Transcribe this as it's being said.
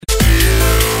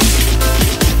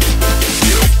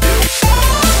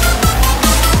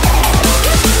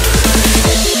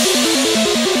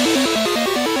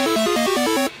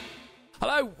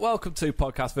welcome to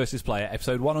Podcast vs. Player,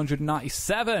 episode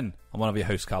 197. I'm one of your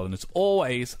hosts, Carl, and as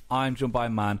always, I'm joined by a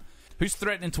man who's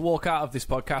threatening to walk out of this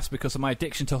podcast because of my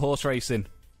addiction to horse racing.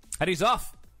 And he's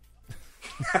off.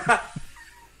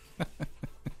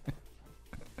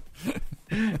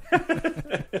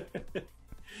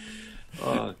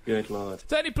 Oh, good lord.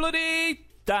 Tony Bloody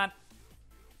Dan.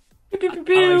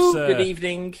 Hello, sir. Good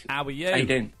evening. How are you? How you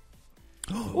doing?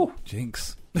 Oh,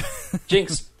 Jinx.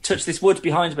 Jinx, touch this wood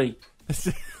behind me.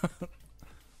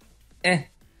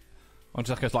 I'm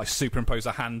just going to superimpose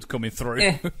a hand coming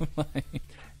through.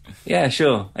 Yeah,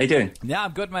 sure. How you doing? Yeah,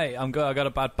 I'm good, mate. I'm good. I got a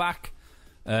bad back.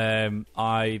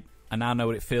 I now know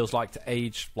what it feels like to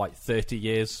age 30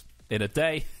 years in a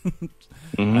day.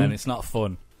 And it's not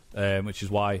fun, which is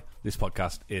why this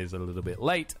podcast is a little bit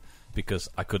late, because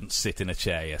I couldn't sit in a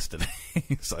chair yesterday.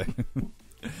 So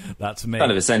that's me.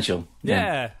 Kind of essential.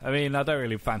 Yeah, I mean, I don't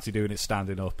really fancy doing it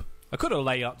standing up. I could have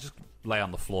just lay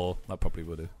on the floor. That probably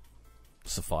would have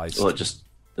sufficed. Or just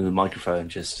in the microphone,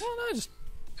 just... Oh, no, just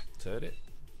turn it.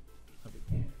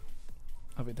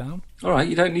 Have it down. All right,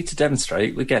 you don't need to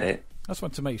demonstrate. We get it. I just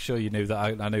want to make sure you knew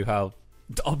that I knew how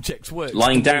objects work.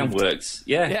 Lying down works.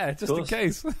 Yeah. Yeah, just in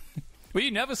case. Well,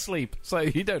 you never sleep, so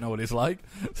you don't know what it's like.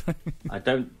 I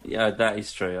don't... Yeah, that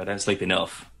is true. I don't sleep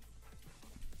enough.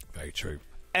 Very true.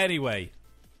 Anyway,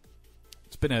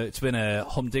 it's been a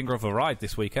humdinger of a ride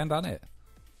this weekend, hasn't it?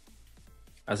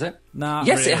 Has it? Nah.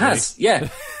 Yes, really. it has. Yeah.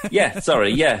 Yeah, sorry.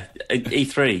 Yeah.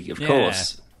 E3, of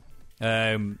course.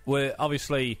 We're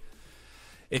obviously,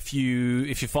 if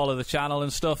you follow the channel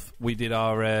and stuff, we did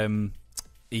our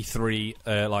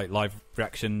E3 live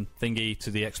reaction thingy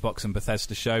to the Xbox and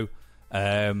Bethesda show.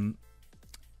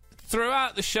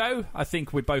 Throughout the show, I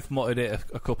think we both muttered it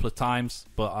a couple of times,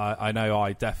 but I know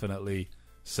I definitely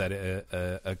said it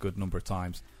a good number of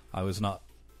times. I was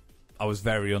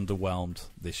very underwhelmed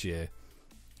this year.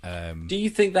 Do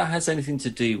you think that has anything to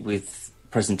do with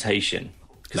presentation?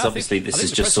 Because obviously this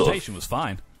is just sort of... the presentation was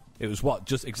fine. It was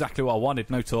just exactly what I wanted.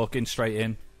 No talking, straight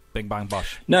in, bing, bang,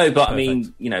 bosh. No, but perfect. I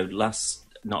mean,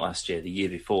 not last year, the year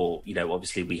before,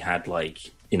 obviously we had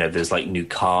there's new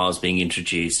cars being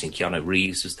introduced and Keanu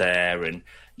Reeves was there, and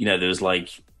there was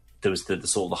the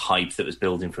sort of the hype that was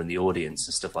building from the audience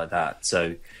and stuff like that.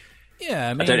 So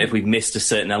yeah, I don't know if we've missed a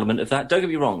certain element of that. Don't get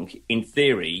me wrong. In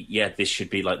theory, yeah, this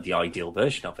should be the ideal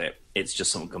version of it. It's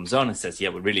just someone comes on and says, yeah,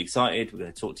 we're really excited. We're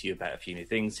going to talk to you about a few new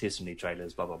things. Here's some new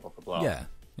trailers, blah, blah, blah, blah, blah.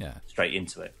 Yeah. Straight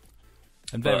into it.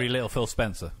 And very little Phil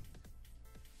Spencer.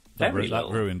 That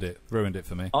ruined it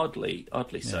for me. Oddly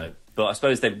so. But I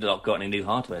suppose they've not got any new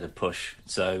hardware to push,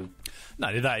 so...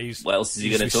 No, that what else is he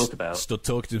going to talk about? Stood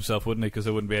talking to himself, wouldn't he? Because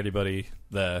there wouldn't be anybody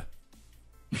there.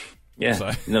 Yeah, so.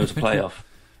 It's a playoff.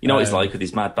 You know what he's like with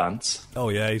his mad bants. Oh,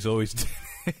 yeah, he's always...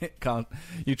 Can't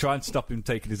you try and stop him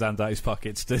taking his hand out of his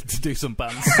pockets to do some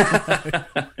bants?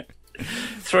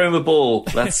 Throw him a ball.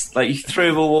 That's you throw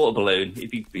him a water balloon.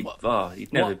 He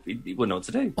wouldn't know what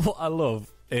to do. What I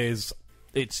love is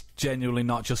it's genuinely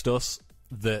not just us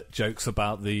that jokes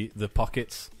about the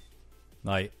pockets.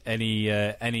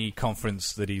 Any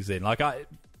conference that he's in. I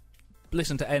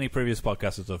listen to any previous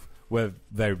podcast and stuff. We're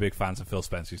very big fans of Phil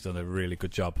Spencer. He's done a really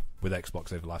good job with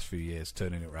Xbox over the last few years,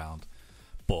 turning it around.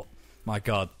 But my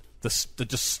God, they're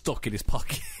just stuck in his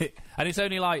pocket, and it's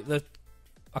only I can't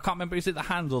remember. Is it the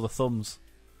hand or the thumbs?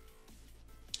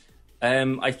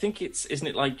 I think isn't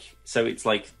it so it's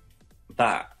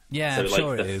that. Yeah, so I'm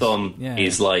sure the thumb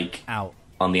is out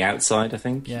on the outside, I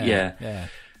think. Yeah.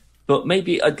 But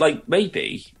maybe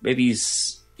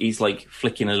he's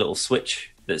flicking a little switch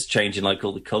that's changing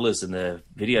all the colours and the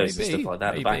videos and stuff like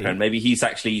that in the background. Maybe he's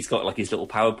got his little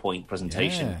PowerPoint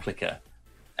presentation clicker,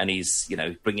 and he's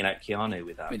bringing out Keanu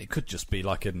with that. I mean, it could just be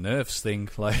a nerves thing.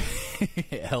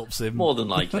 It helps him. More than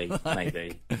likely,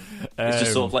 maybe. It's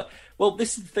just sort of well,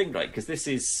 this is the thing, right? Because this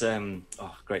is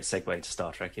great segue to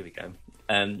Star Trek. Here we go.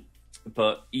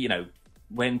 But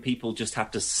when people just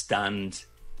have to stand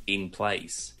in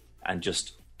place and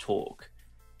just talk,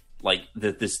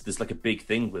 there's a big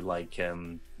thing with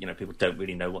people don't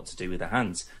really know what to do with their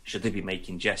hands. Should they be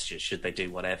making gestures? Should they do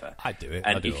whatever? I do it.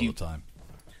 I do it all the time.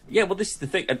 Yeah, well, this is the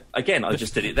thing. Again, I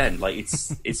just did it then.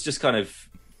 It's just kind of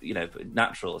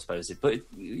natural, I suppose. But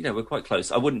we're quite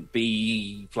close. I wouldn't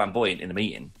be flamboyant in a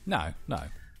meeting. No.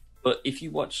 But if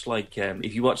you watch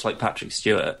Patrick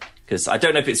Stewart, because I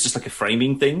don't know if it's just a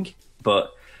framing thing,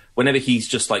 but whenever he's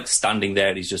just standing there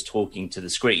and he's just talking to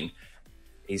the screen,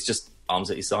 he's just arms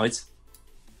at his sides.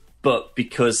 But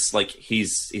because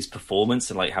his performance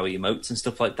and how he emotes and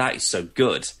stuff like that is so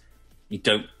good, you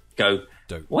don't go,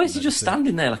 why is he just notice it.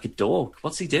 standing there like a dog?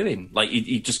 What's he doing? Like,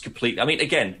 he just completely... I mean,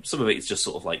 again, some of it's just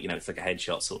sort of like, it's like a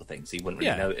headshot sort of thing, so you wouldn't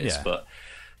really notice. Yeah.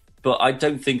 But I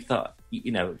don't think that,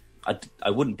 I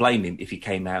wouldn't blame him if he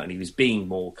came out and he was being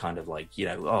more kind of like,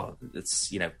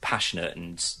 it's, passionate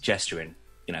and gesturing,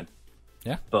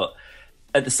 Yeah. But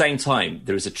at the same time,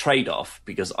 there is a trade-off,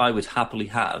 because I would happily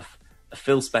have a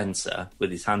Phil Spencer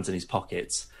with his hands in his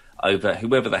pockets over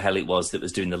whoever the hell it was that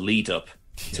was doing the lead-up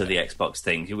to the Xbox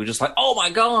thing, who were just like, oh my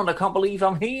God, I can't believe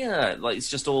I'm here. Like, it's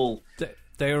just all...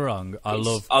 They were wrong.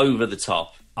 It's over the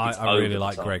top. I really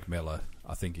like Greg Miller.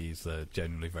 I think he's a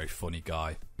genuinely very funny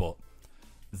guy. But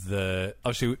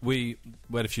obviously we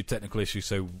had a few technical issues,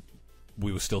 so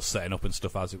we were still setting up and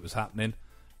stuff as it was happening,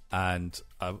 and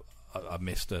I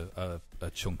missed a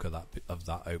chunk of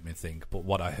that opening thing. But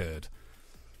what I heard,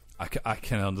 I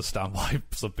can understand why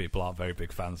some people aren't very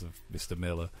big fans of Mr.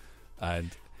 Miller,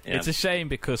 and it's a shame,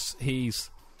 because he's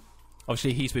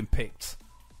been picked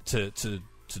to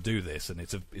do this, and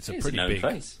it's a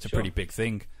pretty big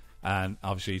thing, and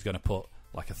obviously he's going to put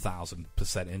like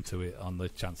 1,000% into it on the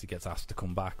chance he gets asked to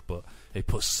come back, but he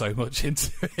puts so much into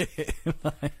it.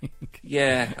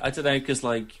 Yeah, I don't know, because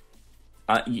like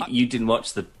you didn't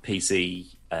watch the PC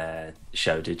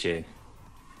show, did you?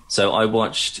 So I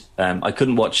watched. I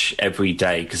couldn't watch every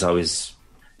day because I was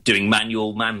doing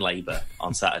manual man labour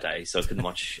on Saturday, so I couldn't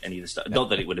watch any of the stuff. Not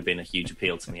that it would have been a huge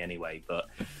appeal to me anyway, but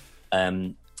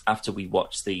after we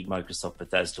watched the Microsoft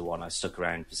Bethesda one, I stuck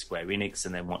around for Square Enix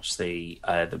and then watched the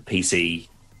PC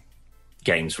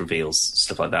games reveals,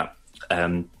 stuff like that.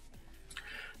 And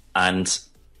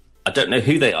I don't know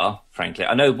who they are, frankly.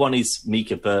 I know one is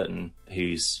Mika Burton,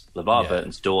 who's LeVar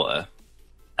Burton's daughter,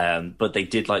 but they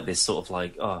did like this sort of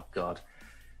like, oh God.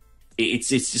 It's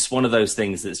just one of those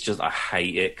things that's just, I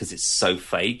hate it because it's so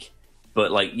fake.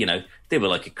 But like, they were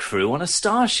like a crew on a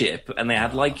starship, and they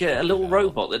had like a little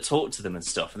robot that talked to them and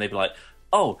stuff, and they'd be like,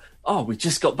 oh, we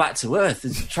just got back to Earth,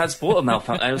 there's a transporter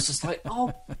malfunction. I was just like,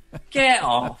 oh, get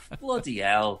off, bloody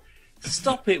hell.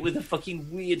 Stop it with a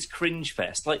fucking weird cringe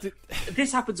fest. Like,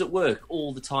 this happens at work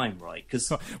all the time, right?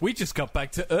 Because we just got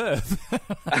back to Earth.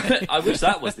 I wish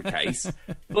that was the case.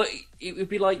 But it would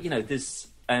be like, there's...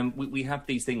 we have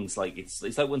these things, like, it's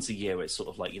like once a year, it's sort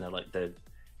of like,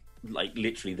 like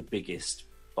literally the biggest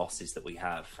bosses that we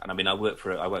have. And I mean, I work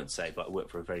for, I won't say, but I work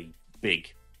for a very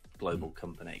big global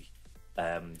company.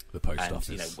 The post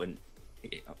office.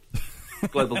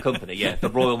 Global company, yeah, the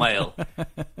Royal Mail,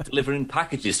 delivering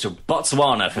packages to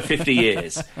Botswana for 50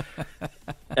 years.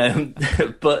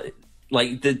 But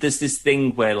like, there's this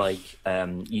thing where like,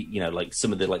 like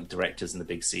some of the like directors and the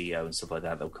big CEO and stuff like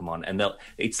that, they'll come on and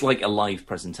it's like a live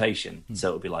presentation. So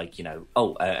it'll be like,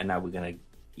 and now we're going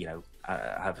to,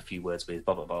 have a few words with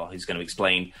blah, blah, blah, who's going to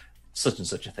explain such and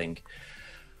such a thing.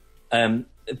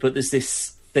 But there's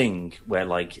this thing where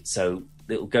like, so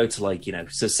it'll go to like,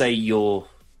 so say you're,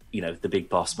 the big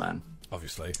boss man.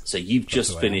 Obviously. So you've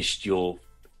just finished you've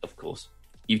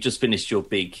just finished your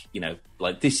big,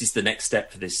 like, this is the next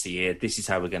step for this year. This is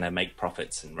how we're going to make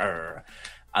profits.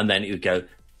 And then it would go,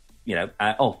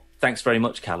 thanks very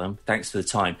much, Callum. Thanks for the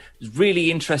time. It's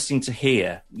really interesting to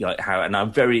hear and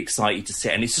I'm very excited to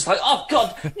sit. And it's just like, oh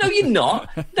God, no, you're not.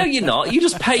 No, you're not. You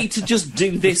just paid to just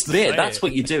do this bit. That's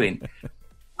what you're doing.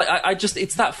 I just,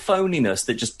 it's that phoniness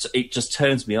that just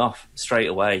turns me off straight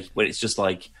away, when it's just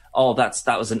like, oh, that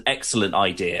was an excellent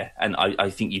idea, and I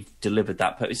think you've delivered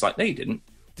that. It's like, no, you didn't.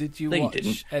 Did you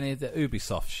watch any of the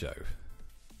Ubisoft show?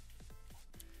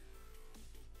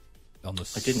 On the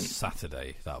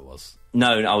Saturday, that was.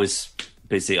 No, I was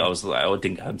busy. I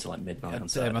didn't go home till like midnight on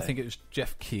Saturday. I think it was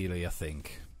Jeff Keighley,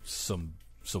 some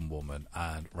woman,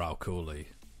 and Raoul Cooley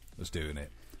was doing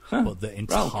it. Huh. But the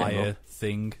entire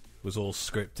thing was all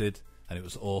scripted, and it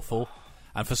was awful.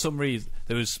 And for some reason,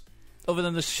 there was, other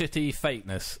than the shitty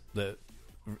fakeness that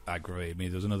aggravated me,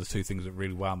 there was another two things that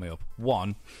really wound me up.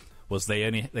 One was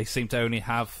they seemed to only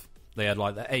have, they had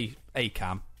like the A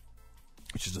cam,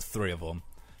 which is the three of them,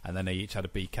 and then they each had a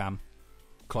B cam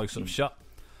close-up shot.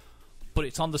 But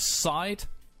it's on the side,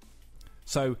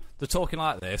 so they're talking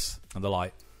like this, and they're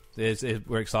like,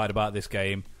 we're excited about this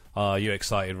game. Are you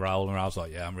excited, Raoul? And Raoul's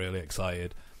like, yeah, I'm really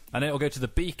excited. And then it'll go to the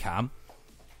B cam,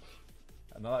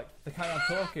 and they're like, they carry on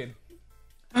talking.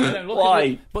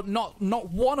 Why? But not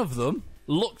one of them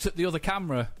looked at the other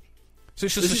camera. So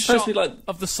it's just a shot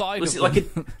of the side. Was it like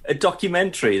a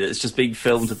documentary that's just being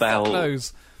filmed about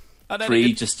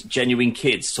three just genuine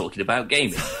kids talking about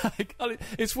gaming?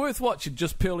 It's worth watching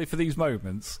just purely for these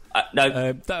moments.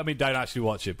 No, I mean, don't actually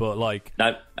watch it, but like,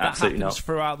 no, absolutely that happens not.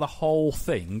 Throughout the whole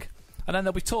thing, and then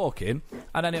they'll be talking,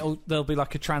 and then there'll be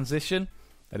like a transition,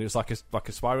 and it's like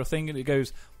a spiral thing, and it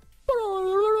goes,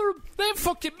 They haven't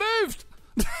fucking moved.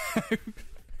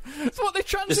 It's what they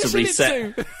transitioned Just to reset,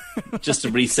 into. just to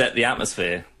reset the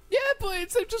atmosphere. Yeah, but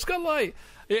they've just gone like,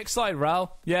 are you excited,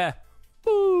 Ral? Yeah.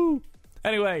 Woo.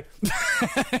 Anyway.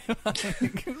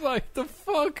 Like, the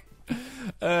fuck?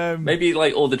 Maybe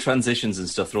like all the transitions and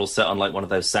stuff are all set on like one of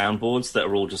those soundboards that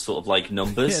are all just sort of like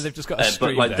numbers. Yeah, they've just got a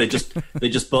but like Stream they're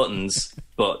just buttons,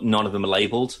 but none of them are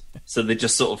labelled. So they're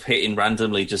just sort of hitting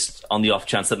randomly, just on the off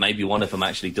chance that maybe one of them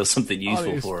actually does something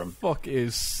useful for them. Fuck, it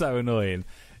is so annoying.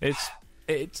 It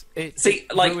See,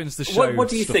 like, ruins the show. What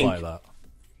do you stuff think? Like that.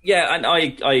 Yeah, and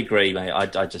I agree, mate.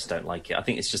 I just don't like it. I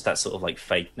think it's just that sort of like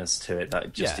fakeness to it that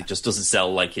it just doesn't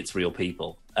sell like it's real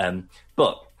people.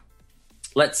 But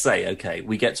let's say, okay,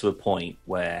 we get to a point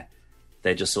where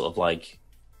they're just sort of like,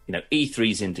 you know,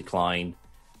 E3's in decline.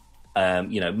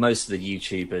 You know, most of the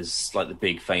YouTubers, like the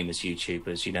big famous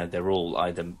YouTubers, you know, they're all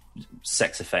either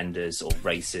sex offenders or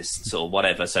racists or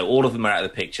whatever. So all of them are out of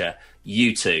the picture.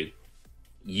 You two,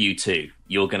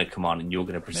 you're going to come on and you're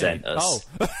going to present us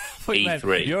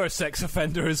E3. You're a sex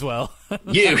offender as well.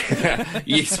 you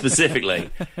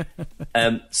specifically.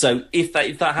 So if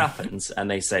that happens and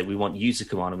they say we want you to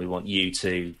come on and we want you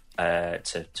to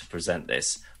present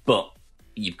this, but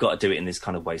you've got to do it in this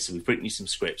kind of way. So we've written you some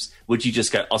scripts. Would you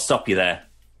just go, I'll stop you there?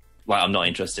 Like, I'm not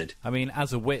interested. I mean,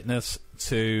 as a witness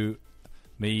to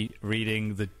me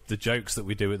reading the jokes that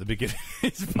we do at the beginning of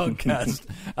this podcast,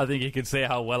 I think you can see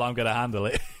how well I'm going to handle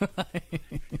it.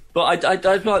 But I'd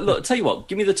like, look, tell you what,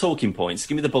 give me the talking points,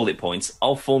 give me the bullet points,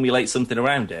 I'll formulate something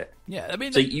around it. Yeah, I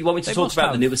mean, so you want me to talk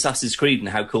about the new Assassin's Creed and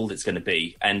how cool it's going to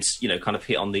be, and you know, kind of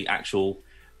hit on the actual.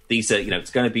 These are, you know, it's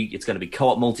going to be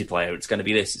co-op multiplayer. It's going to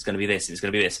be this. It's going to be this. It's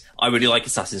going to be this. I really like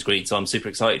Assassin's Creed, so I'm super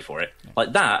excited for it. Yeah.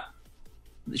 Like that.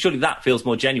 Surely that feels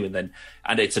more genuine then,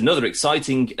 and it's another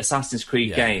exciting Assassin's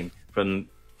Creed game from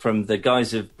the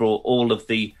guys who've brought all of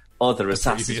the other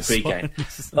Assassin's Creed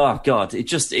games. Oh god,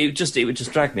 it would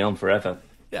just drag me on forever.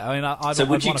 Yeah, I mean, so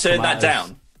would you turn that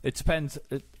down? It depends.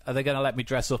 Are they going to let me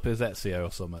dress up as Ezio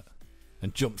or something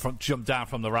and jump down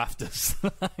from the rafters?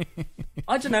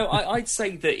 I don't know. I'd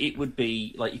say that it would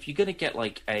be like, if you're going to get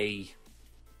like a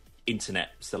internet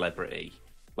celebrity,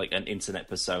 like an internet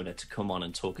persona, to come on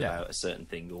and talk about a certain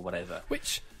thing or whatever,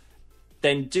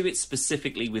 then do it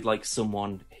specifically with like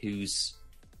someone who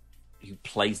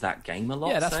plays that game a lot.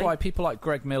 Yeah, that's why people like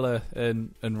Greg Miller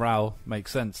and Raul make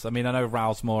sense. I mean, I know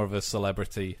Raul's more of a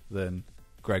celebrity than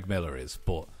Greg Miller is,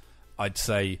 but I'd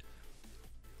say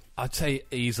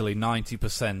easily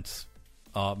 90%,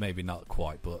 maybe not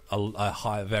quite, but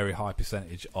a very high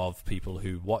percentage of people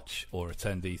who watch or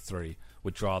attend E3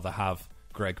 would rather have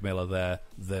Greg Miller there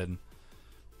than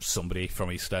somebody from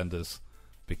EastEnders.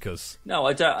 Because no,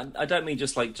 I don't mean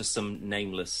just some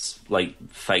nameless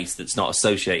like face that's not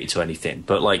associated to anything,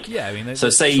 but like, yeah, I mean, so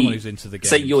say someone who's into the game.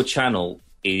 Say your channel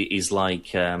is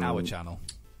like our channel.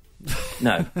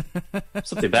 No,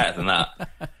 something better than that.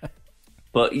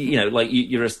 But you know, like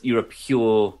you're a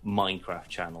pure Minecraft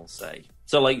channel, say.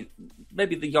 So like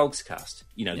maybe the Yogscast,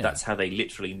 you know, that's how they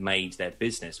literally made their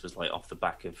business, was like off the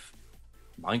back of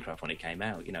Minecraft when it came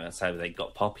out. You know, that's how they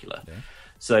got popular. Yeah.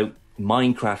 So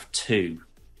Minecraft 2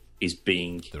 is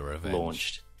being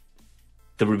launched.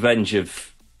 The Revenge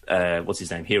of what's his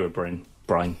name? Herobrine,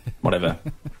 whatever.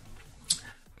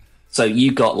 So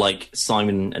you got like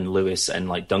Simon and Lewis and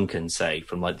like Duncan, say,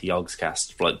 from like the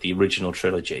Yogscast, like the original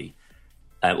trilogy,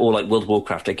 or like World of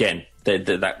Warcraft. Again,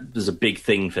 that was a big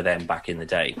thing for them back in the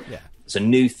day. Yeah, it's a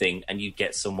new thing, and you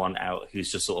get someone out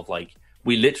who's just sort of like,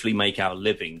 we literally make our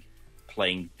living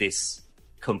playing this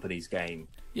company's game.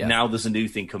 Yeah. Now there's a new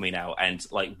thing coming out, and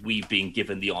like we've been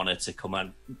given the honor to come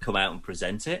out and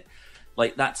present it.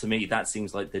 Like that, to me, that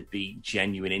seems like there'd be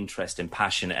genuine interest and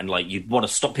passion, and like you'd want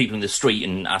to stop people in the street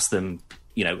and ask them,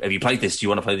 you know, have you played this? Do you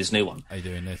want to play this new one? Are you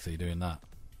doing this? Are you doing that?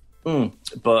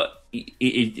 But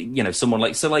you know, someone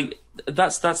like, so like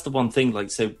that's the one thing.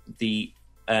 Like, so the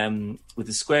with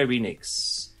the Square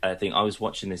Enix thing, I was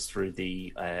watching this through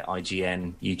the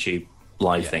IGN YouTube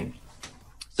live thing.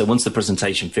 So once the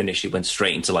presentation finished, it went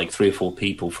straight into like 3 or 4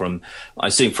 people from, I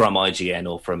assume from IGN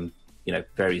or from, you know,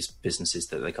 various businesses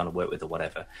that they kind of work with or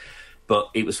whatever. But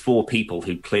it was 4 people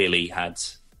who clearly had,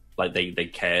 like, they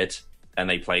cared and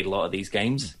they played a lot of these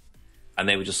games. And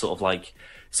they were just sort of like,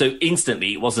 so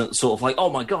instantly it wasn't sort of like, oh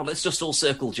my God, let's just all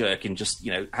circle jerk and just,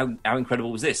 you know, how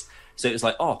incredible was this? So it was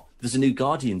like, oh, there's a new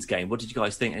Guardians game. What did you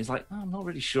guys think? And it's like, oh, I'm not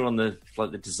really sure on the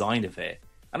design of it.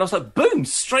 And I was like, boom,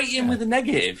 straight in with a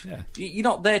negative. Yeah. You're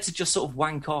not there to just sort of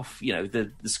wank off,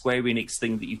 the Square Enix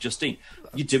thing that you've just done.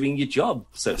 You're doing your job,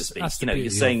 so to speak. You're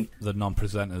saying the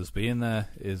non-presenters being there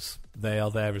is they are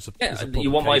there as a as a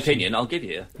you want my opinion, I'll give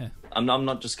you. Yeah. I'm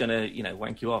not just going to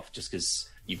wank you off just because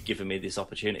you've given me this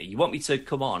opportunity. You want me to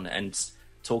come on and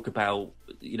talk about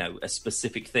a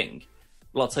specific thing?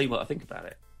 Well, I'll tell you what I think about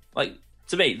it. Like,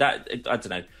 to me, that I don't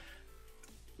know.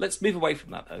 Let's move away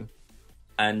from that though,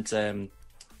 and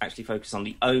actually focus on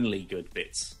the only good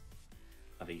bits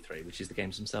of E3, which is the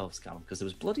games themselves, Callum, because there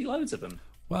was bloody loads of them.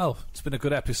 Well, it's been a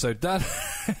good episode, Dan.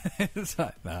 It's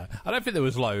like, no, I don't think there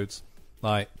was loads.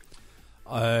 Like,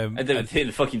 and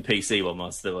the fucking PC one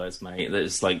was the worst, mate.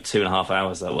 It's like 2.5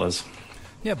 hours. That was.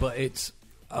 Yeah, but it's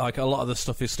like a lot of the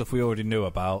stuff is stuff we already knew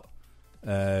about.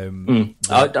 I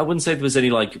wouldn't say there was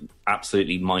any like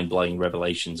absolutely mind-blowing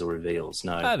revelations or reveals.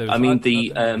 No, I mean don't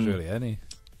think there was really any.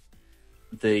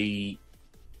 The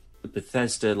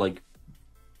Bethesda like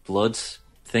blood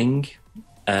thing.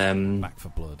 Back for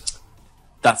Blood.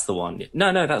 That's the one.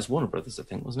 No, that was Warner Brothers, I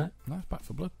think, wasn't it? No, it's Back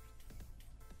for Blood.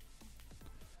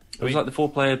 It was like the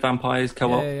 4-player vampires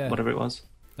co-op, yeah. whatever it was.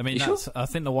 I mean, sure? I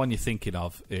think the one you're thinking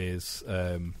of is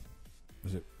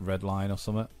was it Redline or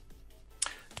something?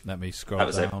 Let me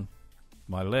scroll down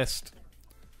my list.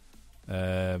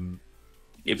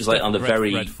 It was like on the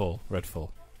Redfall.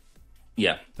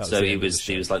 Yeah, so he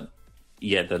was like,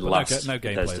 the last no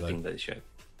gameplay Bethesda thing that they showed.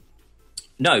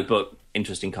 No, but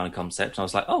interesting kind of concept. And I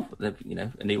was like,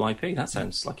 a new IP. That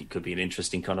sounds like it could be an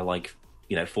interesting kind of like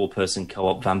 4-person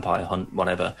co-op vampire hunt,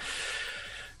 whatever.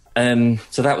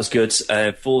 So that was good.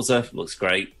 Forza looks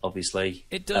great, obviously.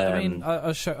 It does. I mean, I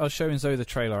was showing Zoe the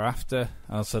trailer after,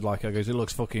 and I said, it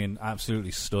looks fucking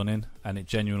absolutely stunning, and it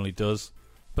genuinely does.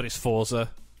 But it's Forza.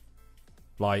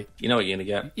 Like, you know what you're going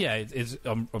to get. Yeah,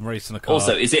 I'm racing a car.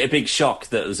 Also, is it a big shock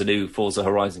that there's a new Forza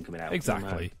Horizon coming out?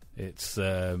 Exactly. It's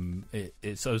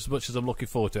as much as I'm looking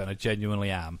forward to it, and I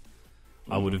genuinely am.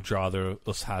 I would have rather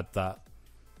us had that.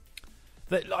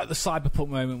 Like the cyberpunk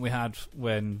moment we had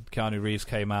when Keanu Reeves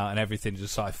came out and everything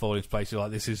just started falling into place. You're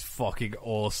like, this is fucking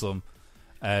awesome.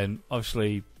 And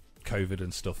obviously, COVID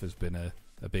and stuff has been a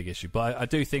big issue. But I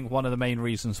do think one of the main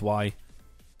reasons why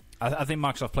I think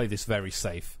Microsoft played this very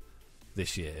safe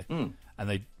this year,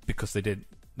 and because they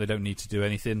don't need to do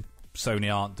anything.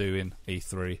 Sony aren't doing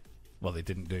E3. Well, they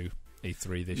didn't do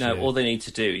E3 this year. No, all they need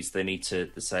to do is they need to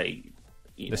say,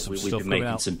 we've been making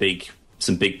out. some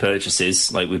big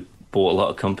purchases. Like we've bought a lot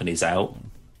of companies out.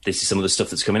 This is some of the stuff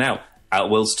that's coming out. Outer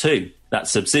Worlds 2,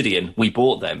 that's Obsidian. We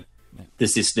bought them. Yeah.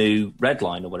 There's this new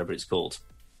Redline or whatever it's called.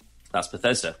 That's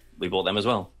Bethesda. We bought them as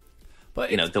well. But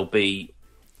there'll be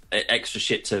extra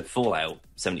shit to Fallout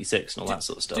 76 and all that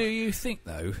sort of stuff. Do you think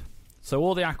though? So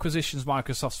all the acquisitions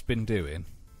Microsoft's been doing,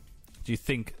 do you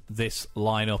think this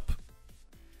lineup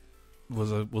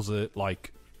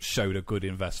showed a good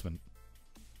investment?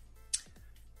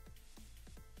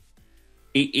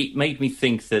 It made me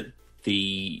think that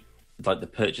the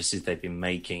purchases they've been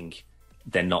making,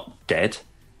 they're not dead.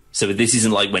 So this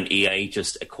isn't like when EA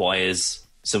just acquires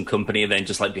some company and then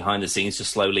just like behind the scenes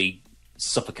just slowly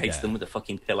suffocates them with a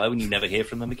fucking pillow and you never hear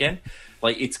from them again.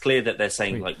 Like it's clear that they're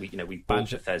saying we bought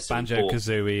Bethesda,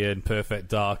 Banjo-Kazooie and Perfect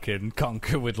Dark and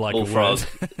Conquer with like Bullfrog,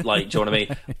 like do you know what I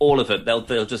mean? All of it,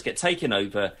 they'll just get taken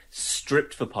over,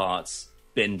 stripped for parts,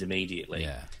 binned immediately.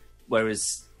 Yeah.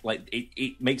 Whereas like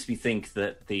it makes me think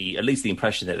that at least the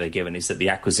impression that they're given is that the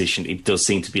acquisition, it does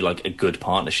seem to be like a good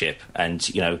partnership, and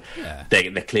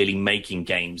they're clearly making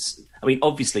games. I mean,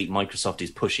 obviously Microsoft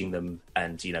is pushing them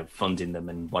and funding them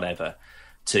and whatever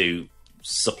to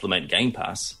supplement Game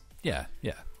Pass. Yeah.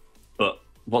 But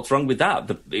what's wrong with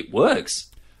that? It works.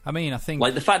 I mean, I think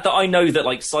like the fact that I know that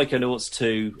like Psychonauts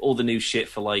 2, all the new shit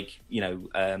for like any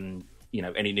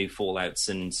new Fallouts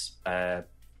and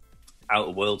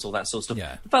Outer Worlds, all that sort of stuff.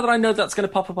 Yeah. The fact that I know that's going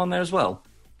to pop up on there as well.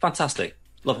 Fantastic.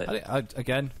 Love it.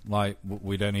 Again, like,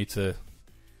 we don't need to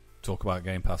talk about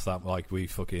Game Pass that, like, we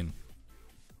fucking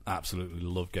absolutely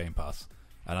love Game Pass.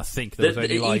 And I think there's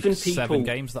only 7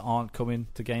 games that aren't coming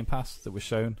to Game Pass that were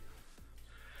shown.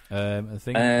 I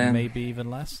think maybe even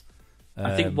less.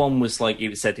 I think one was like,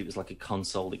 it said it was like a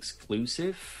console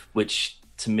exclusive, which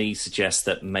to me suggests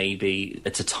that maybe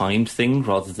it's a timed thing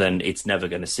rather than it's never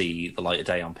going to see the light of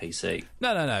day on PC.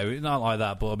 No, not like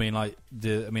that. But I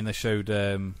mean, they showed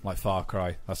like Far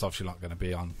Cry. That's obviously not going to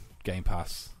be on Game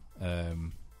Pass.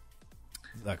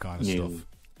 That kind of stuff.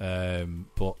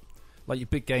 But like your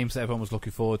big games that everyone was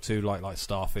looking forward to, like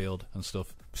Starfield and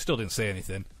stuff, still didn't see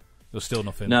anything. There's still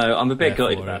nothing. No, I'm a bit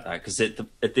gutted about that because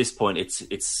at this point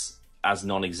it's as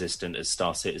non-existent as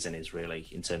Star Citizen is really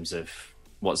in terms of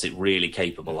what's it really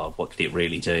capable of? What could it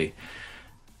really do?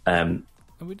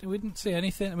 We didn't see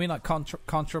anything. I mean, like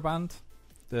Contraband,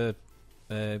 the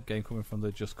game coming from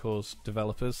the Just Cause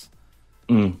developers.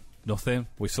 Nothing.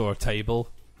 We saw a table.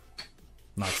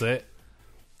 And that's it.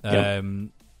 Yep.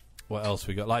 What else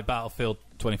we got? Like Battlefield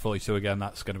 2042 again.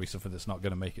 That's going to be something that's not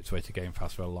going to make its way to Game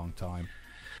Pass for a long time.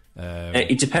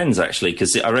 It depends actually,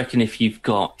 because I reckon if you've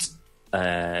got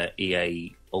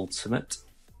EA Ultimate,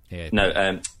 EA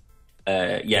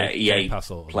Play,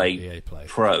 EA Play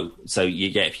Pro. So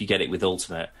if you get it with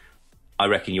Ultimate, I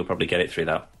reckon you'll probably get it through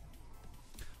that.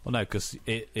 Well, no, because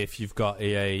if you've got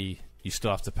EA, you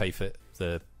still have to pay for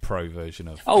the Pro version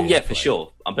of. Oh EA yeah, Play. for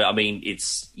sure. But I mean,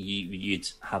 you'd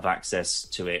have access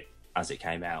to it as it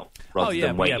came out, rather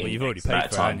than waiting. But you've already paid for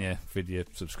it, haven't you, with your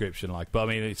subscription? But I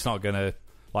mean, it's not going to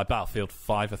Battlefield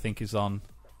 5. I think is on,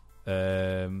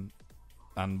 and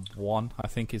 1 I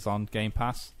think is on Game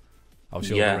Pass.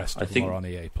 Obviously, all the rest of them are on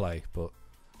EA Play, but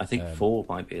I think 4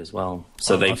 might be as well.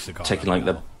 So they've taken like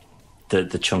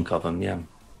the chunk of them, yeah.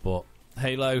 But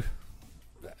Halo,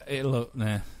 it looked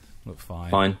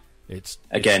fine. Fine. It's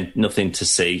nothing to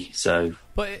see. So,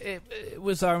 but it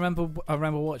was. I remember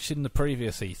watching the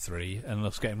previous E3 and I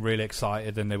was getting really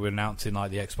excited, and they were announcing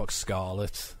like the Xbox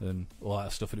Scarlet and all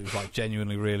that stuff, and it was like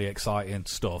genuinely really exciting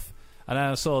stuff. And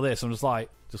then I saw this, and I was like,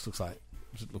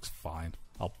 it looks fine.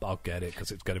 I'll get it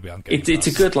because it's going to be on Game Pass. It's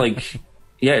a good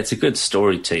it's a good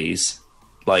story tease.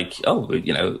 Like,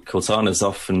 Cortana's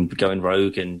off and going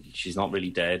rogue, and she's not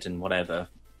really dead, and whatever.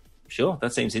 Sure,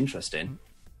 that seems interesting,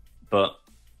 but.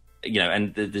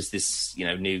 And there's this,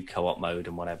 new co-op mode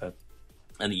and whatever,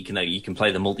 and you can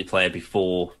play the multiplayer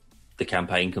before the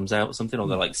campaign comes out or something, or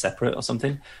they're like separate or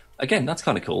something. Again, that's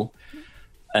kind of cool.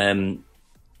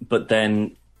 But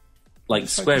then, like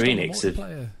Square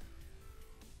Enix,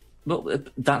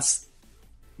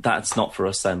 that's not for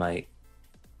us, though, mate.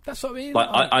 That's what I mean. Like,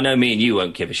 I know me and you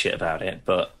won't give a shit about it,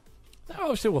 but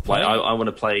still we'll play. I want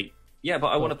to play. Yeah, but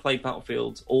I want to play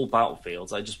all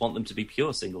Battlefields. I just want them to be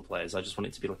pure single players. I just want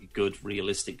it to be like a good,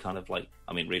 realistic kind of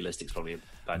realistic's probably a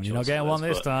bad choice. You're not getting one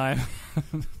this time.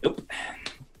 Nope.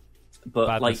 But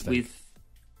bad like mistake. with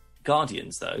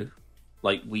Guardians, though,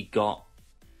 like we got,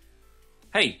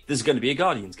 hey, there's going to be a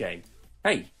Guardians game.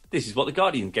 Hey, this is what the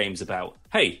Guardians game's about.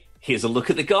 Hey, here's a look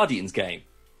at the Guardians game.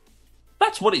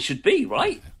 That's what it should be,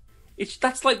 right?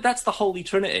 That's the Holy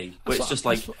Trinity. Where it's just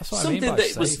like something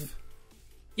that was.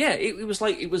 Yeah, it was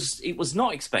like it was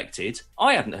not expected.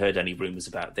 I hadn't heard any rumours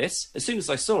about this. As soon as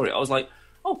I saw it, I was like,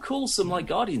 "Oh, cool! Some like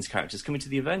Guardians characters coming to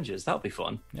the Avengers. That'll be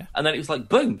fun." Yeah. And then it was like,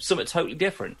 boom, something totally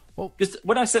different. Well, because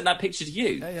when I sent that picture to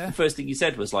you, the first thing you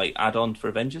said was like, "Add-on for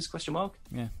Avengers?" ?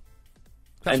 Yeah,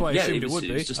 that's what I assumed it would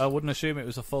be. I wouldn't assume it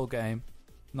was a full game.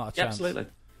 Not a chance. Absolutely.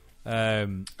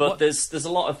 But there's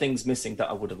a lot of things missing that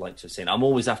I would have liked to have seen. I'm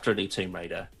always after a new Tomb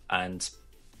Raider, and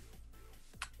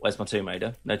where's my Tomb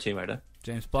Raider? No Tomb Raider.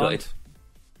 James Bond.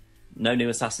 No new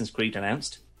Assassin's Creed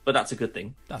announced, but that's a good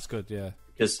thing. That's good, yeah.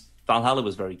 Because Valhalla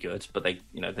was very good, but they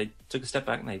took a step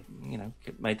back and they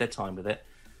made their time with it.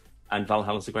 And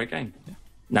Valhalla's a great game. Yeah.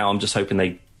 Now I'm just hoping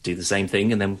they do the same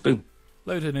thing and then boom.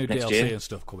 Load of new next DLC year. And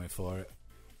stuff coming for it.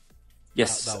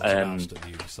 Yes, that was announced at the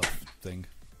Ubisoft thing.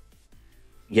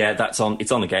 Yeah, it's on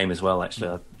the game as well.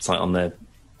 Actually, it's like on the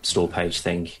store page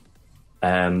thing.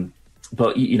 But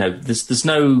there's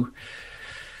no.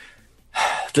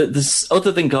 There's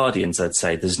other than Guardians, I'd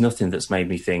say there's nothing that's made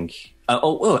me think.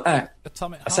 Atomic Heart.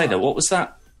 I say that. What was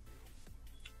that?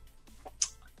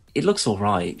 It looks all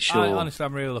right. Sure. Honestly,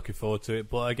 I'm really looking forward to it.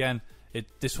 But again,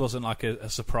 this wasn't like a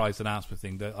surprise announcement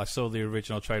thing. I saw the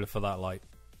original trailer for that like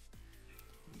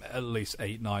at least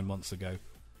 8-9 months ago.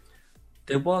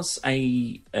 There was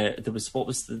what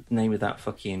was the name of that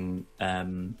fucking?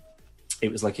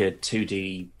 It was like a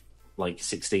 2D, like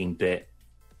 16-bit.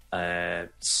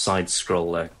 Side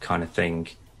scroller kind of thing.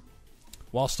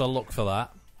 Whilst I look for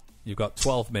that, you've got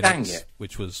 12 minutes,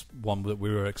 which was one that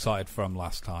we were excited from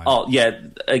last time. Oh yeah,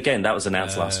 again that was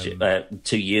announced last year,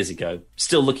 2 years ago.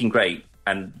 Still looking great,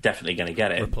 and definitely going to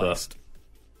get it. Replaced.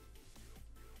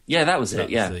 Yeah, that was it.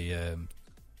 Yeah,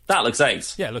 that looks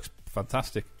ace. Yeah, it looks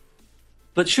fantastic.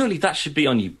 But surely that should be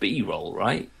on your B-roll,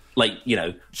 right? Like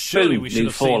surely boom, we should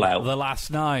have Fallout. seen The Last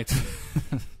Night.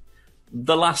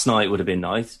 The Last Night would have been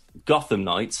nice. Gotham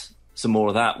Knights, some more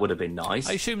of that would have been nice.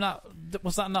 I assume that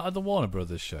not at the Warner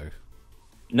Brothers show?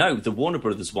 No, the Warner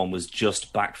Brothers one was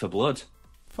just Back for Blood.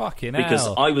 Fucking because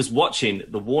hell. I was watching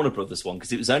the Warner Brothers one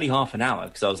because it was only half an hour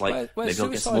because I was like, maybe I'll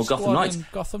get some more Gotham Knights.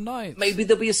 Gotham Knights. Maybe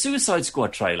there'll be a Suicide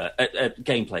Squad trailer,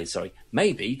 gameplay. Sorry,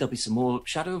 maybe there'll be some more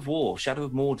Shadow of War, Shadow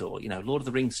of Mordor. Lord of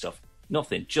the Rings stuff.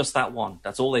 Nothing, just that one.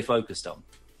 That's all they focused on.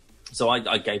 So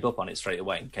I gave up on it straight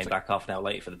away and came back half an hour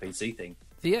later for the PC thing.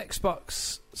 The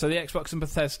Xbox and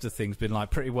Bethesda thing's been like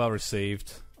pretty well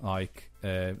received. Like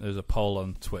there's a poll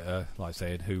on Twitter, like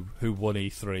saying who won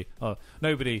E3. Oh,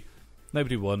 nobody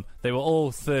won. They were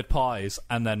all third parties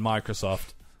and then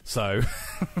Microsoft. So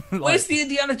like, where's the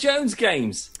Indiana Jones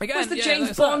games? Again, where's the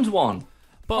James Bond one?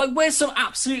 But like, where's some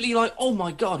absolutely like, oh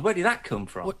my god, where did that come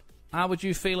from? How would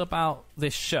you feel about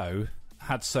this show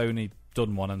had Sony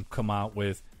done one and come out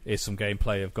with here's some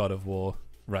gameplay of God of War,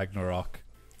 Ragnarok,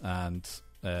 and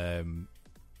I can't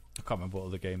remember what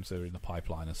other games are in the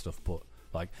pipeline and stuff. But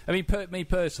like, I mean, me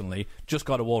personally, just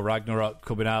God of War, Ragnarok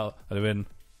coming out,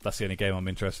 that's the only game I'm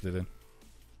interested in.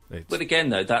 But again,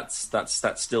 though, that's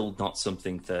still not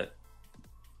something that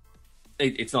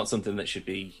it's not something that should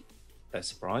be a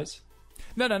surprise.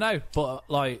 No. But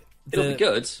like, it'll be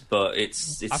good, but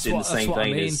it's in the same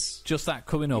vein as just that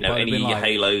coming up. Any like,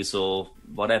 Halos or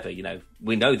whatever.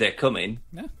 We know they're coming,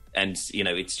 yeah. And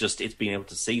it's being able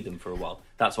to see them for a while.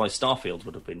 That's why Starfield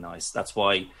would have been nice. That's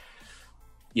why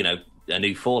a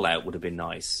new Fallout would have been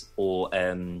nice, or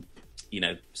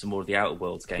some more of the Outer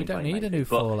Worlds gameplay. We don't need a new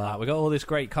Fallout. We got all this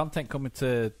great content coming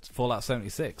to Fallout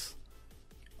 76.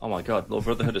 Oh my god, Lord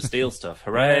Brotherhood of Steel stuff!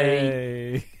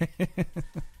 Hooray!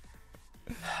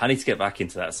 I need to get back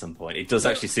into that at some point. It does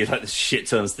actually seem like there's shit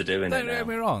tons to do in it. Don't get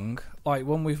me wrong. Like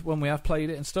when we have played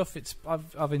it and stuff,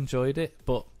 I've enjoyed it.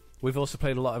 But we've also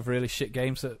played a lot of really shit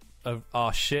games that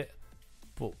are shit.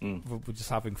 But we're just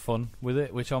having fun with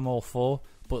it, which I'm all for.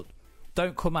 But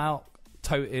don't come out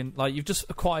toting like you've just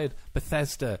acquired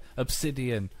Bethesda,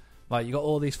 Obsidian. Like you've got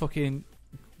all these game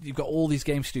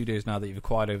studios now that you've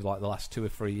acquired over like the last 2 or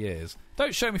 3 years.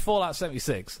 Don't show me Fallout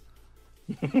 76.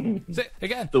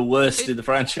 Again, the worst in the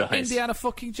franchise. Indiana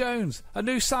fucking Jones, a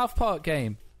new South Park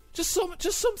game, just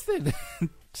something,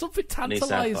 something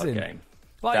tantalising. Game.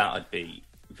 Like, that I'd be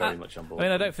very much on board. I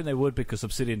mean, I don't think they would because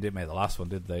Obsidian didn't make the last one,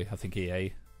 did they? I think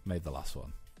EA made the last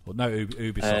one. Well, no,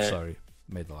 Ubisoft,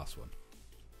 made the last one.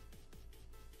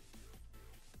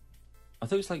 I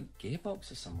thought it was like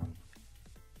Gearbox or someone.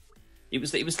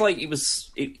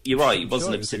 You're right. It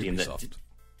wasn't Obsidian that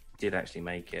did actually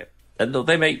make it.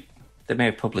 They may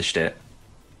have published it.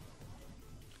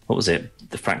 What was it?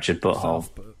 The Fractured Butthole.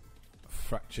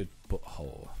 Fractured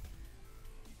Butthole.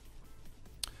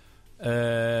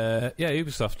 Yeah,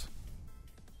 Ubisoft.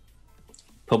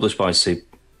 Published by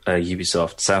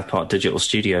Ubisoft, South Park Digital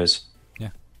Studios.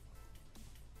 Yeah.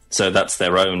 So that's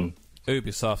their own.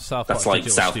 Ubisoft, South Park. That's like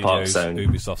Digital South Park Studios, zone.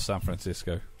 Ubisoft, San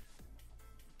Francisco.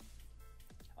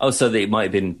 Oh, so it might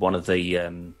have been one of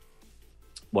the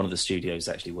studios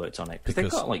that actually worked on it because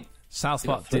they've got like South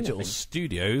Park Digital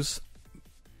Studios.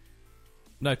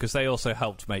 No, because they also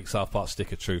helped make South Park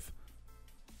Stick of Truth.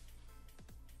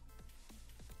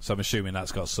 So I'm assuming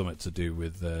that's got something to do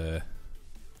with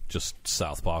just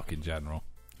South Park in general.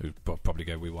 Who probably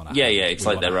go, we want to. Yeah, it's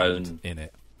like their own in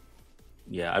it.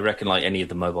 Yeah, I reckon like any of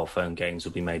the mobile phone games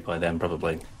will be made by them,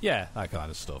 probably. Yeah, that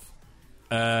kind of stuff.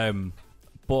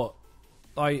 But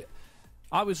I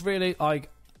was really like,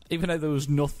 even though there was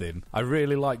nothing, I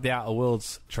really liked the Outer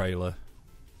Worlds trailer,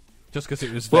 just because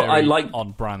it was very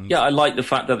on brand. Yeah, I like the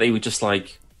fact that they were just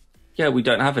like, yeah, we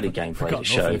don't have any gameplay to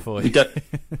show.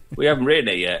 We haven't written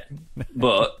it yet,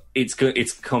 but it's good.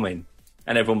 It's coming,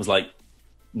 and everyone was like,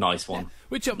 "Nice one,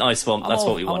 nice one." That's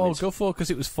what we wanted. I'll go for because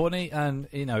it was funny, and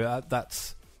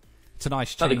it's a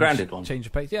nice change. The grounded one, change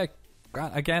of pace. Yeah,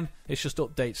 again, it's just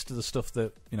updates to the stuff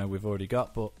that we've already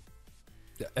got. But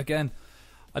again,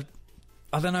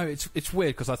 I don't know. It's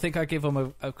weird because I think I give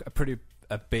them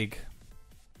a big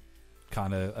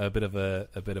kind of a bit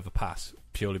of a pass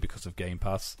purely because of Game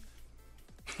Pass,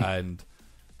 and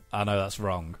I know that's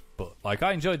wrong. But like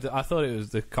I enjoyed I thought it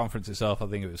was the conference itself. I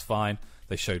think it was fine.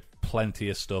 They showed plenty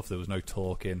of stuff. There was no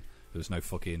talking. There was no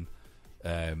fucking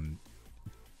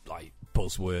like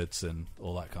buzzwords and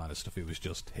all that kind of stuff. It was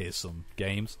just here's some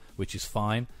games, which is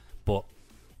fine. But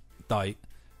like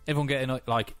everyone getting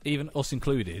like even us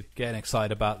included getting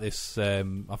excited about this. I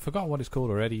forgot what it's called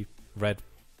already.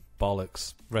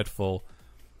 Redfall.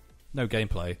 No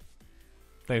gameplay.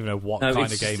 Don't even know what kind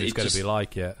of game it's going to be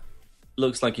like yet.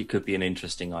 Looks like it could be an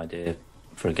interesting idea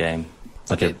for a game,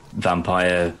 like a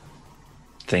vampire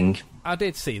thing. I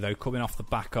did see though, coming off the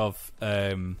back of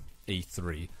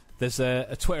E3, there's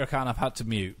a Twitter account I've had to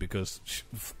mute because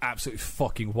absolutely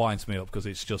fucking winds me up because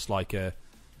it's just like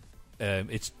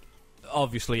it's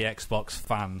obviously Xbox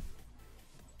fan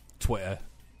Twitter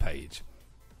page.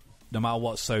 No matter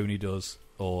what Sony does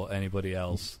or anybody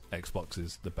else, Xbox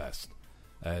is the best.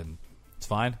 It's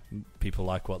fine. People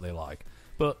like what they like.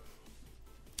 But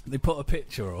they put a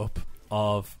picture up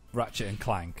of Ratchet and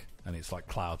Clank and it's like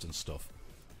clouds and stuff.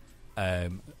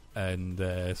 And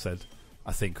said,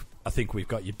 I think we've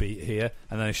got you beat here.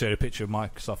 And then they showed a picture of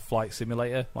Microsoft Flight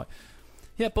Simulator. Like,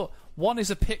 yeah, but one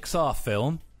is a Pixar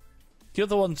film, the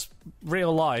other one's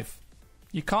real life.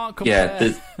 You can't compare.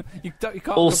 Yeah, you can't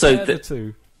also compare the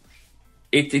two.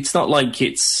 It's not like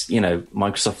it's,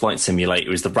 Microsoft Flight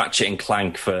Simulator is the Ratchet and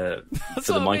Clank for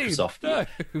the Microsoft. No.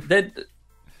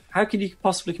 How can you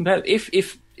possibly compare it?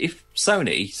 If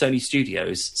Sony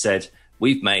Studios said,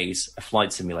 we've made a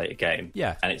flight simulator game,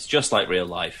 and it's just like real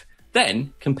life,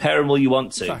 then compare them all you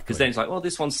want to. Because then it's like, well,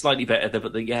 this one's slightly better,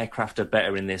 but the aircraft are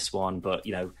better in this one, but,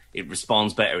 it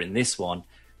responds better in this one.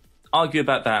 Argue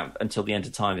about that until the end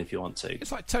of time if you want to.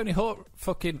 It's like Tony Hawk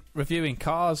fucking reviewing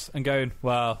cars and going,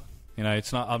 well,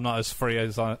 it's not. I'm not as free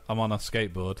as I'm on a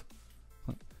skateboard.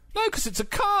 No, because it's a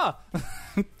car.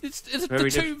 it's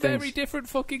two very different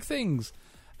fucking things.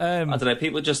 I don't know.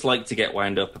 People just like to get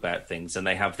wound up about things, and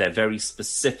they have their very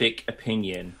specific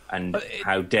opinion. And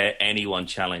how dare anyone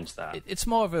challenge that? It's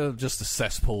more of just a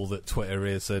cesspool that Twitter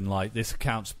is, and like this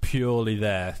account's purely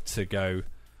there to go.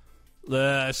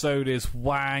 Sony's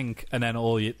wank, and then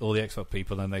all the Xbox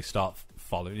people, then they start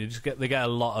following. They get a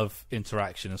lot of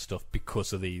interaction and stuff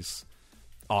because of these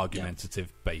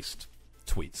argumentative based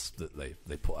tweets that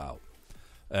they put out.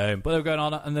 But they were going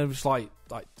on, and there was like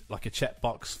a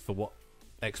checkbox for what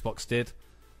Xbox did.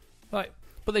 But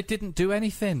they didn't do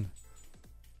anything,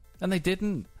 and they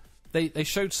didn't. They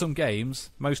showed some games,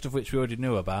 most of which we already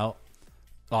knew about.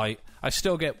 Like, I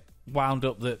still get wound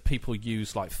up that people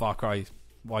use like Far Cry.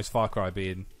 Why is Far Cry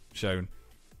being shown?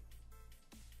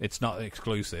 It's not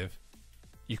exclusive.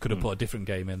 You could have put a different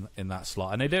game in that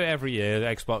slot. And they do it every year.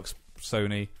 Xbox,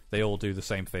 Sony, they all do the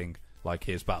same thing. Like,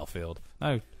 here's Battlefield.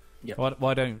 No. Yep.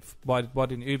 Why didn't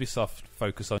Ubisoft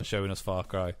focus on showing us Far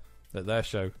Cry at their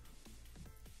show?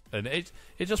 And it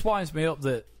just winds me up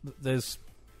that there's...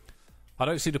 I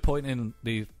don't see the point in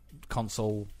the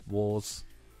console wars.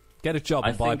 Get a job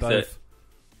and buy both.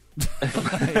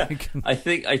 I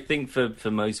think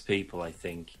for most people,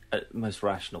 most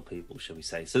rational people, shall we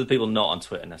say, so the people not on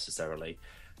Twitter necessarily,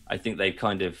 I think they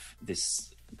kind of,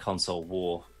 this console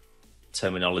war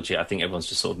terminology, I think everyone's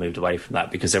just sort of moved away from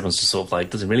that because everyone's just sort of like,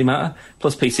 doesn't really matter.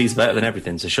 Plus, PC's better than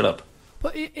everything, so shut up.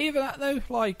 But even that though,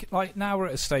 like now we're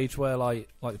at a stage where like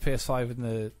the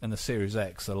PS5 and the Series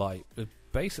X are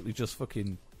basically just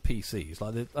fucking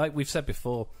PCs. Like we've said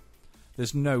before,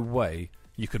 there's no way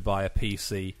you could buy a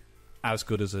PC as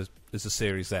good as a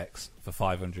Series X for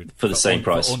 $500 for the same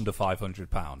price, for under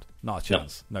 £500. Not a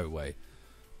chance. No way.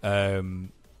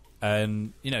 And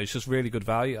it's just really good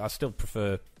value. I still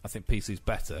prefer. I think PC's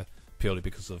better purely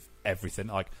because of everything.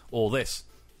 Like all this,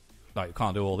 like you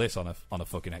can't do all this on a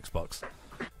fucking Xbox.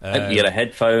 You get a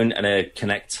headphone and a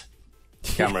Kinect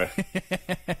camera.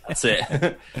 That's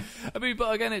it. I mean,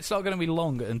 but again, it's not going to be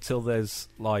long until there's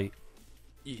like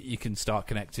you can start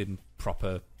connecting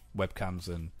proper webcams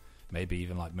and maybe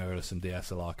even like mirrorless and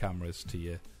DSLR cameras to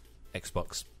your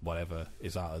Xbox, whatever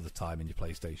is out at the time, in your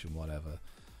PlayStation, whatever.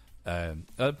 I'm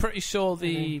pretty sure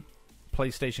the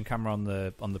PlayStation camera on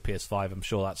the PS5, I'm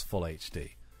sure that's full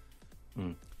HD.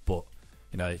 But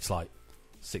it's like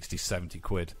 60, 70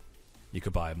 quid. You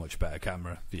could buy a much better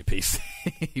camera for your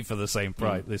PC for the same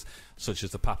price. Such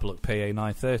as the Papalook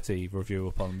PA930 review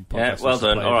up on podcast. Yeah, well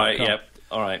done. All right, yep.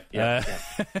 All right, yeah.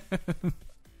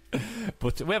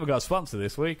 But we haven't got a sponsor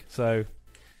this week, so...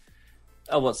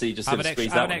 Oh, what, so you just have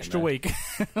an extra week.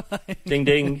 Ding,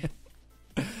 ding.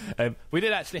 We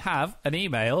did actually have an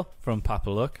email from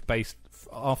Papalook based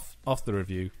off the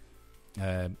review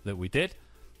that we did.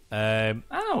 And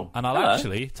I'll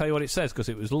actually tell you what it says, because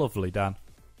it was lovely, Dan.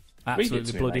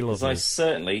 Absolutely bloody lovely. I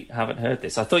certainly haven't heard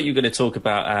this. I thought you were going to talk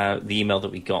about the email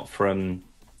that we got from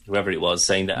whoever it was,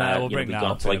 saying that we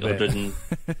got to like 100 and...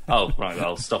 Oh, right, well,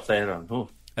 I'll stop there.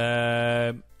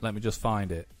 Let me just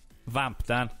find it. Vamp,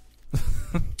 Dan.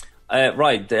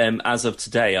 Right, as of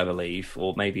today, I believe,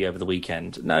 or maybe over the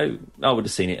weekend. No, I would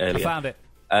have seen it earlier. I found it.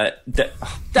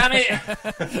 Damn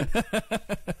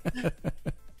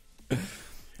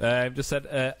it! Just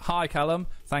said, hi Callum,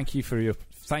 thank you for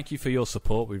your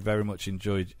support. We very much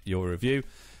enjoyed your review.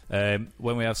 When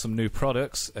we have some new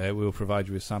products, we will provide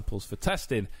you with samples for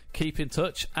testing. Keep in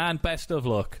touch and best of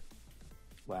luck.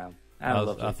 Wow. I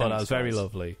thought that was very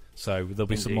lovely. So there'll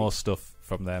be some more stuff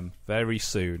from them very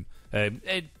soon.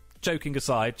 Joking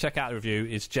aside, check out the review.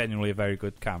 It's genuinely a very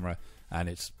good camera, and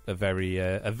it's a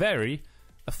very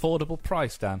affordable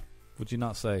price, Dan. Would you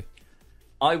not say?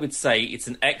 I would say it's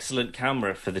an excellent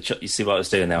camera for the... You see what I was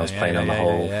doing there? I was playing on the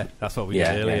whole... Yeah. That's what we did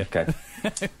earlier. Yeah,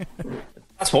 okay.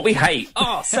 That's what we hate.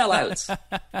 Oh, sellouts.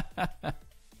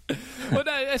 But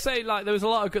no, I say like there was a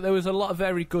lot of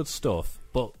very good stuff,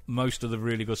 but most of the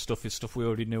really good stuff is stuff we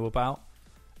already knew about.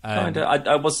 Kinda.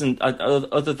 I wasn't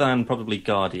other than probably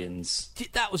Guardians.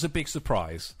 That was a big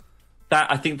surprise.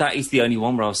 I think that is the only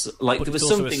one where I was like, But there was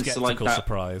it's also some a things skeptical like that.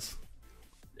 surprise.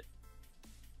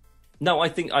 No, I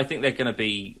think they're going to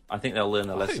be. I think they'll learn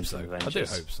a lesson from Avengers. I do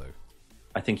hope so.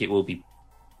 I think it will be.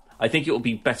 I think it will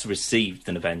be better received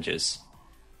than Avengers.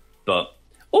 But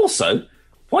also,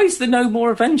 why is there no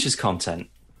more Avengers content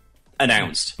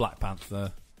announced? Black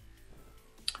Panther.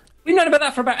 We've known about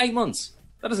that for about 8 months.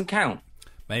 That doesn't count.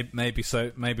 Maybe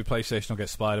so. Maybe PlayStation will get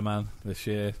Spider-Man this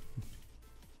year.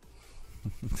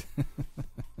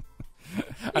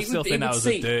 I still think that was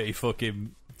a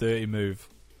dirty move.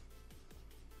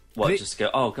 What, just go,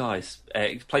 oh, guys,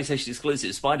 PlayStation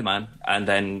exclusive Spider-Man, and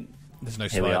then there's no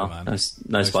here Spider-Man. We are.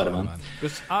 No Spider-Man.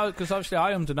 Because obviously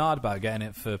I am denied about getting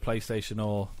it for PlayStation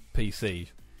or PC,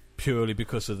 purely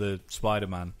because of the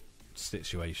Spider-Man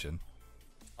situation.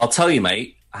 I'll tell you,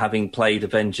 mate, having played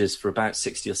Avengers for about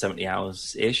 60 or 70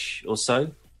 hours-ish or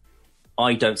so,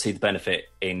 I don't see the benefit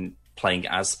in playing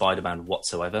as Spider-Man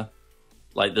whatsoever.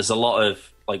 Like, there's a lot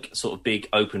of, like, sort of big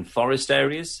open forest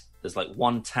areas. There's, like,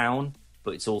 one town,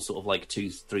 but it's all sort of like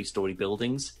 2-3 story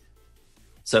buildings.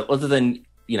 So other than,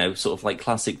 you know, sort of like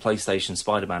classic PlayStation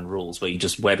Spider-Man rules where you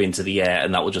just web into the air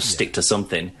and that will just stick to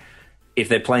something, if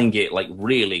they're playing it like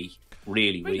really,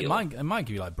 really real... It might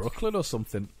give you like Brooklyn or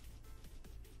something.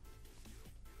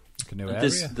 Like a new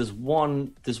area. There's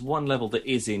one level that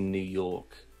is in New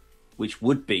York, which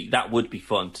would be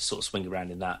fun to sort of swing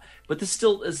around in that. But there's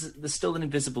still an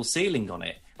invisible ceiling on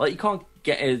it. Like, you can't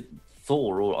get a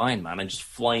Thor or Iron Man and just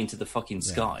fly into the fucking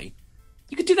sky.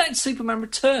 You could do that in Superman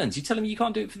Returns. You're telling me you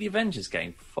can't do it for the Avengers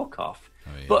game? Fuck off. Oh,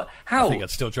 yeah. But how? I think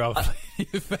I'd still drive the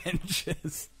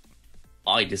Avengers.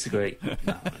 I disagree.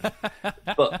 No.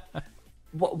 But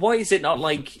why is it not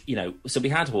like, you know, so we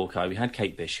had Hawkeye, we had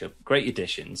Kate Bishop, great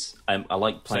additions. I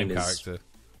like playing same as... character.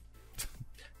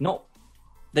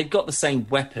 They've got the same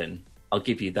weapon, I'll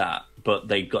give you that, but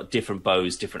they've got different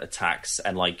bows, different attacks,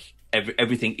 and like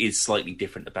everything is slightly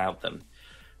different about them.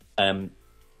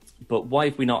 But why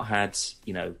have we not had,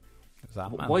 you know,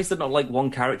 why is there not like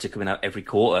one character coming out every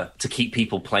quarter to keep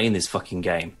people playing this fucking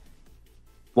game?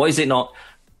 Why is it not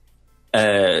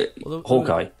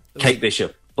Hawkeye, Kate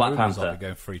Bishop, Black Panther? Like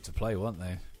going free to play, weren't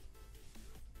they?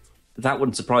 That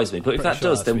wouldn't surprise me. But if that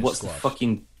does, then what's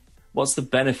the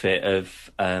benefit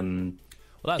of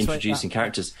introducing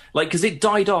characters? Like, because it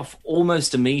died off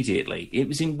almost immediately. It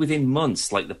was within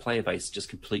months, like the player base just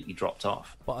completely dropped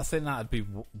off. But I think that'd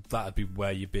be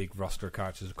where your big roster of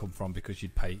characters would come from, because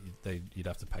you'd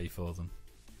have to pay for them.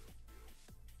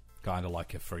 Kind of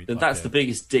like a free. That's the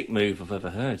biggest dick move I've ever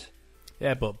heard.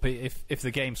 Yeah, but if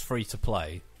the game's free to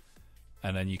play,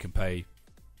 and then you can pay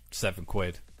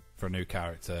 £7 for a new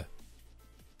character.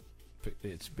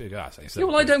 It's big ass. Yeah,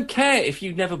 well, I don't care if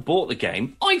you never bought the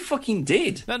game. I fucking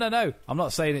did. No. I'm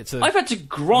not saying it's a... I've had to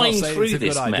grind through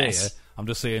this mess. I'm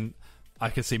just saying I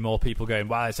could see more people going,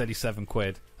 wow, it's only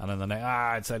 £7. And then the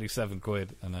next, it's only £7.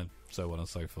 And then so on and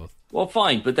so forth. Well,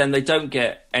 fine, but then they don't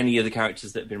get any of the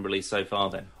characters that have been released so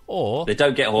far then. Or... They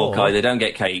don't get Hawkeye, they don't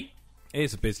get Kate.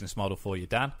 Here's a business model for you,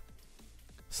 Dan.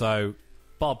 So,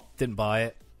 Bob didn't buy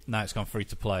it. Now it's gone free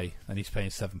to play. And he's paying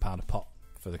 £7 a pop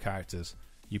for the characters.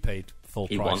 You paid full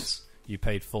price. You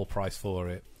paid full price for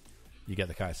it. You get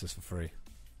the characters for free.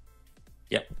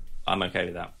 Yep, I'm okay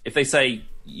with that. If they say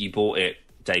you bought it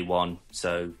day one,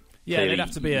 so yeah, there'd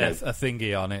have to be a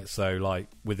thingy on it. So like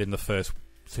within the first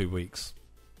 2 weeks.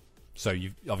 So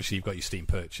you've got your Steam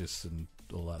purchase and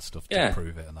all that stuff to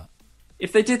approve it and that.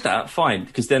 If they did that, fine,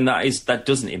 because then that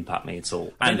doesn't impact me at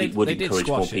all, and it would encourage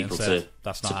more people to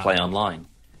play online.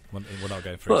 We're not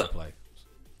going free to play.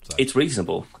 So. It's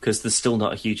reasonable, because there's still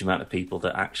not a huge amount of people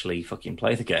that actually fucking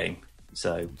play the game.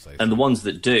 So, and the ones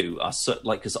that do are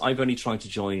because I've only tried to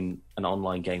join an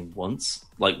online game once,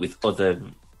 like with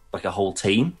like a whole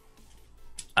team,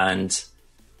 and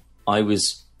I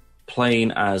was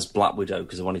playing as Black Widow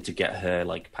because I wanted to get her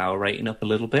like power rating up a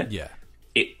little bit. Yeah,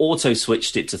 it auto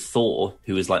switched it to Thor,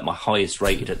 who was like my highest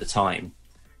rated at the time,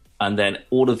 and then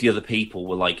all of the other people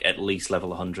were like at least level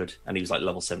 100, and he was like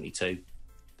level 72.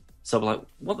 So I'm like,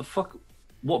 what the fuck?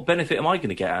 What benefit am I going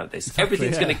to get out of this? Exactly,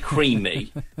 everything's going to cream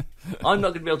me. I'm not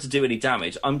going to be able to do any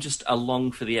damage. I'm just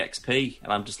along for the XP.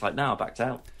 And I'm just like, no, I backed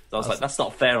out. So I was like, that's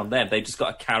not fair on them. They've just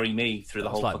got to carry me through the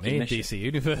whole fucking mission. DC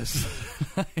Universe.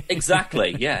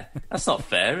 Exactly, yeah. That's not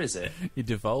fair, is it? You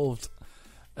devolved.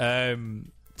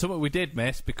 Something we did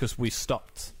miss because we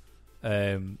stopped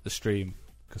the stream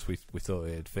because we thought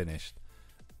it had finished.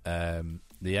 The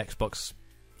Xbox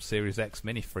Series X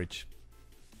mini fridge.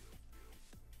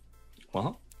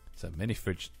 What? It's a mini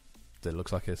fridge that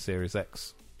looks like a Series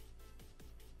X.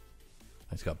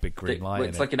 It's got a big green light in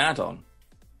It's it. like an add-on.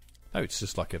 No, it's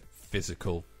just like a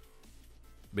physical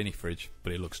mini fridge,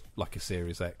 but it looks like a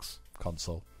Series X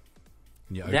console.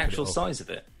 And you The open actual it up. size of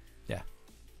it. Yeah.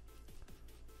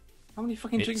 How many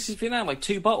fucking drinks do you fit now? Like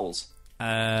 2 bottles?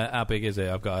 How big is it?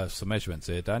 I've got some measurements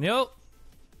here, Daniel.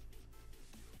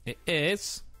 It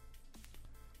is.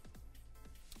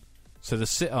 So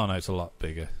oh no, it's a lot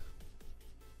bigger.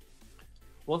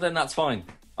 Well, then that's fine.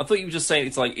 I thought you were just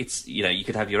saying it's you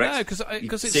could have your No, X,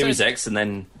 because it Series said, X, and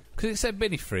then because it said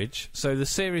mini fridge. So the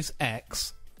Series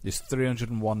X is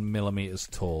 301 millimeters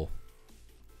tall,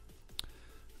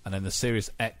 and then the Series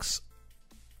X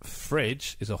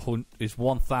fridge is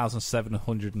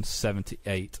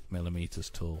 1,778 millimeters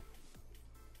tall.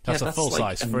 That's a full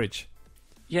size fridge.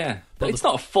 Yeah, but it's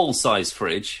not a full-size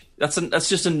fridge. That's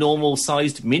just a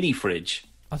normal-sized mini fridge.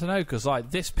 I don't know, because like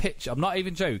this picture, I'm not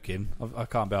even joking. I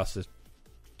can't be asked to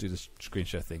do the screen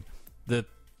share thing. The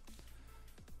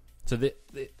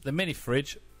mini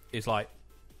fridge is like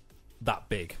that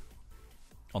big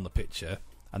on the picture,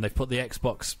 and they've put the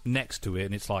Xbox next to it,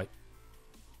 and it's like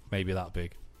maybe that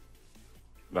big.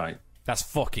 Right. That's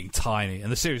fucking tiny,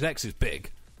 and the Series X is big.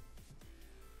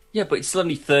 Yeah, but it's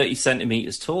only 30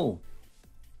 centimeters tall.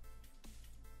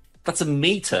 That's a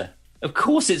meter. Of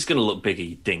course it's going to look bigger,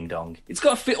 you ding-dong. It's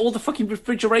got to fit all the fucking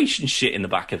refrigeration shit in the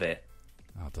back of it.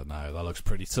 I don't know, that looks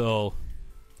pretty tall.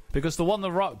 Because the one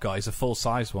The Rock got is a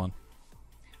full-size one.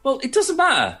 Well, it doesn't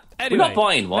matter. Anyway, we're not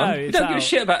buying one. no, We it's don't give a out.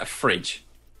 shit about a fridge.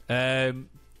 Did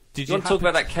You want to talk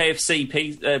about that KFC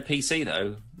PC,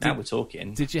 though? Now we're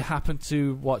talking. Did you happen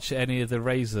to watch any of the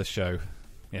Razer show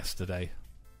yesterday?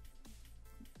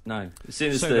 No. As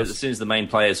soon as the main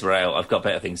players were out, I've got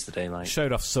better things to do, mate.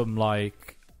 Showed off some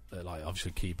like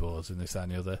obviously keyboards and this that,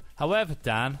 and the other. However,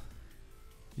 Dan,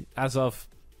 as of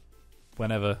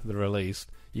whenever they're released,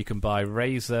 you can buy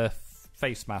Razer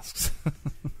face masks,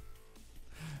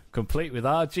 complete with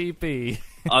RGB.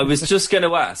 I was just going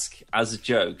to ask, as a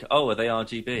joke, are they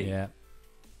RGB? Yeah,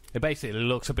 it basically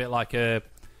looks a bit like a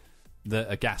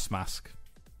gas mask.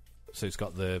 So it's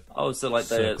got the so like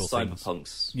the circle things.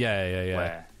 cyberpunks. Yeah.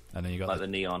 Where? And then you got like the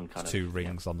neon kind of 2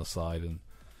 rings on the side, and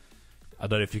I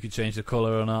don't know if you can change the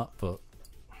colour or not, but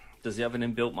does he have an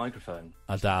inbuilt microphone?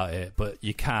 I doubt it. But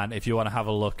you can if you want to have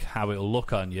a look how it'll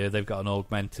look on you. They've got an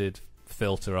augmented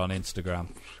filter on Instagram.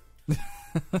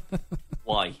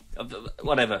 Why?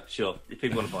 Whatever. Sure. If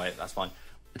people want to buy it, that's fine.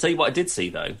 I'll tell you what I did see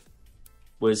though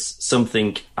was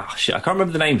something. Oh shit! I can't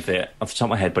remember the name of it off the top of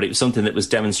my head, but it was something that was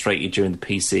demonstrated during the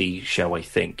PC show, I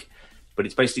think. But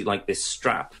it's basically like this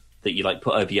strap that you like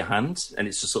put over your hand, and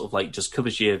it's just sort of like just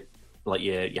covers your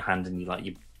hand and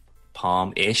your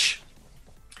palm ish,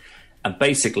 and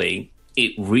basically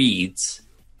it reads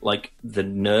like the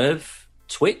nerve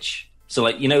twitch. So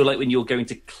like like when you're going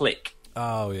to click.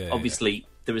 Oh yeah. Obviously,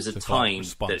 there is a So it's time like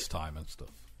response time and stuff.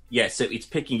 Yeah, so it's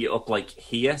picking it up like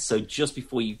here. So just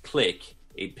before you click,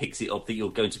 it picks it up that you're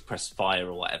going to press fire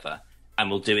or whatever, and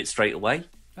will do it straight away.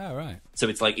 Oh right. So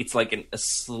it's like a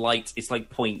slight, it's like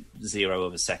 0.0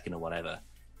 of a second or whatever,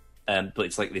 but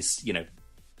it's like this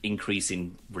increase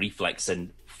in reflex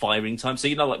and firing time. So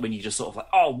like when you just sort of like,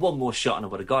 one more shot and I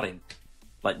would have got him.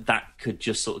 Like that could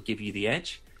just sort of give you the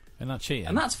edge. They're not cheating.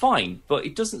 And that's fine, but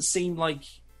it doesn't seem like.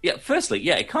 Yeah, firstly,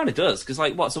 yeah, it kind of does. Because,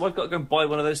 like, what? So I've got to go and buy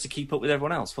one of those to keep up with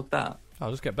everyone else? Fuck that.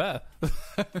 I'll just get better.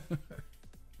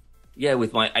 Yeah,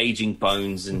 with my aging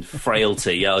bones and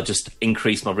frailty, I'll just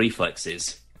increase my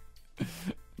reflexes.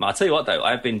 I'll tell you what, though,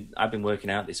 I've been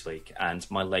working out this week, and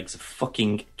my legs are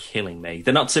fucking killing me.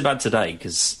 They're not so bad today,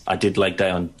 because I did leg day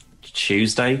on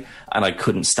Tuesday, and I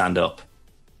couldn't stand up.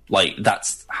 Like,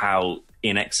 that's how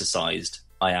in-exercised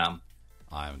I am.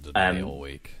 I haven't done it all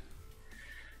week.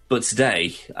 But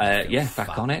today,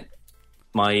 back on it.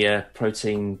 My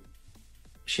protein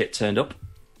shit turned up.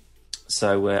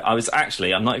 So I was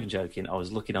actually, I'm not even joking, I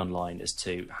was looking online as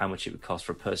to how much it would cost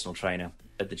for a personal trainer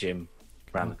at the gym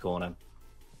around the corner.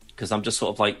 Because I'm just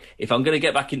sort of like, if I'm going to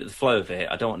get back into the flow of it,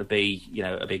 I don't want to be,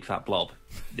 a big fat blob.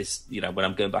 This, when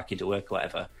I'm going back into work or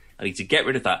whatever, I need to get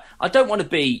rid of that. I don't want to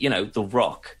be, The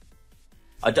Rock.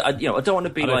 I don't want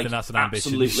to be like think that's an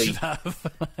ambition absolutely. you should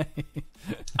have.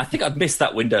 I think I've missed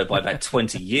that window by about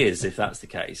 20 years if that's the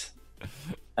case.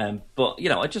 But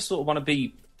I just sort of want to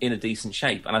be in a decent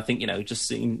shape, and I think just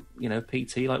seeing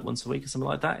PT like once a week or something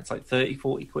like that. It's like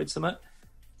 30-40 quid something.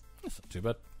 That's not too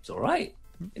bad. It's all right,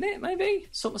 isn't it? Maybe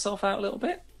sort myself out a little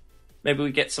bit. Maybe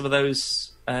we get some of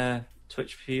those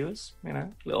Twitch viewers. A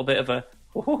little bit of a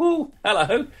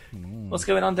hello. What's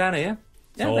going on down here?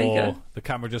 Yeah, there you go. The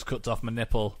camera just cut off my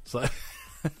nipple. So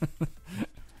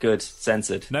Good.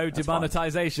 Censored. No That's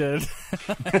demonetization.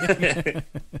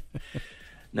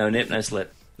 No nip, no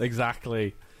slip.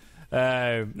 Exactly. No,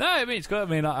 I mean, it's good. I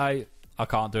mean, I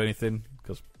can't do anything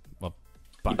because my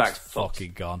back's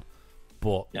fucking gone.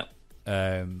 But yep.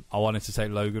 I wanted to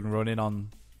take Logan running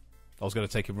on... I was going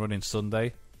to take him running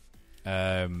Sunday.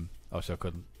 Obviously, I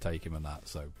couldn't take him and that,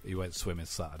 so he went swimming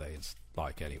Saturday,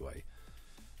 anyway.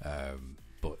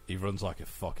 But he runs like a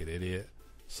fucking idiot,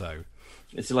 so...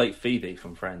 It's like Phoebe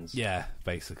from Friends. Yeah,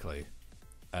 basically.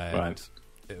 And right.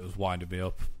 It was winding me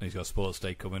up. He's got a sports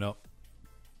day coming up.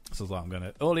 So I was like, I'm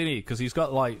gonna... All he needs, because he's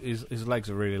got, like... His legs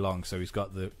are really long, so he's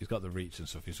got the reach and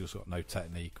stuff. He's just got no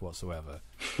technique whatsoever.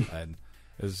 And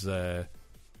there's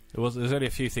only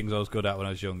a few things I was good at when I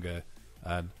was younger.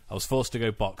 And I was forced to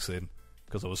go boxing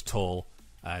because I was tall.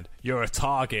 And you're a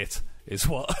target is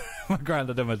what my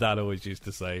granddad and my dad always used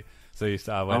to say. So I used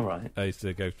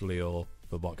to go to Leo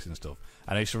for boxing stuff.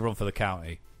 And I used to run for the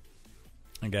county.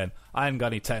 Again, I hadn't got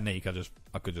any technique. I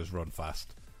could just run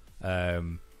fast.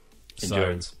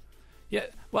 Endurance. Yeah,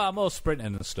 well, I'm more sprinting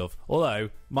and stuff.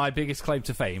 Although my biggest claim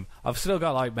to fame, I've still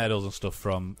got like medals and stuff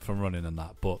from running and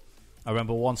that. But I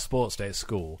remember one sports day at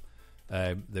school.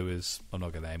 There was, I'm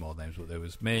not going to name all the names, but there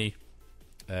was me,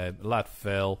 lad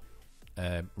Phil,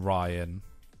 Ryan,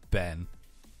 Ben,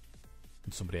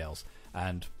 and somebody else.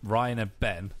 And Ryan and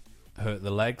Ben hurt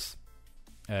their legs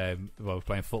while we were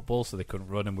playing football, so they couldn't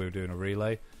run, and we were doing a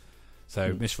relay.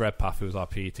 So Miss Redpath, who was our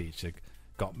PE teacher,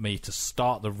 got me to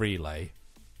start the relay,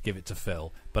 give it to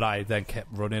Phil, but I then kept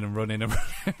running and running and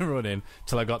running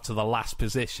till I got to the last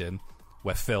position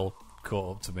where Phil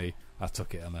caught up to me. I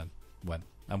took it and then went,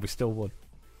 and we still won.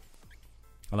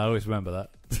 And I always remember that.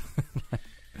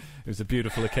 It was a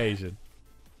beautiful occasion.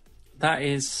 That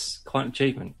is quite an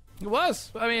achievement. It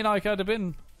was. I mean, like, I'd have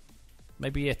been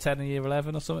maybe year 10 and year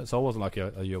 11 or something, so I wasn't like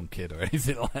a young kid or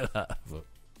anything like that. But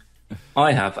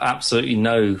I have absolutely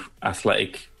no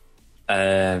athletic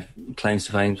claims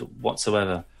to fame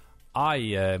whatsoever.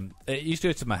 It used to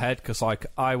go to my head because, like,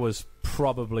 I was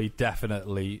probably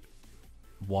definitely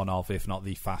one of, if not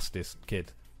the fastest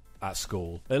kid at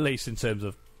school, at least in terms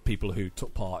of people who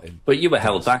took part in. But you were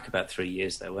held back about 3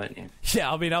 years, though, weren't you?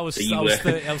 Yeah, I mean, I was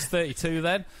 32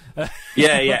 then.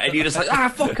 Yeah, and you're just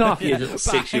like, fuck off, you little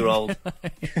 6-year-old.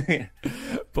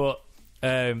 But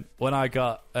when I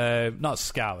got not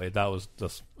scouted, that was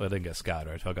just, I didn't get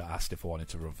scouted. I got asked if I wanted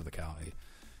to run for the county.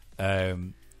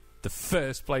 The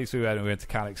first place we went to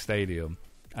Cannock Stadium,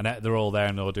 and they're all there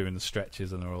and they're all doing the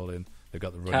stretches and they're all in. They've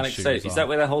got the running shoes on. Is that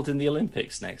where they're holding the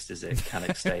Olympics next? Is it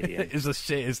Cannock Stadium? It's the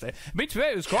shittest thing. I mean, to be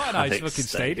fair, it was quite a nice fucking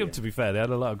stadium. To be fair, they had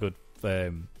a lot of good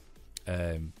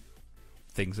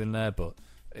things in there, but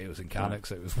it was in Cannock,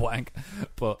 so it was wank.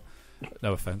 But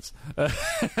no offence to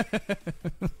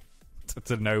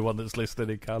no one that's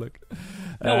listening in Cannock.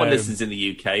 No one listens in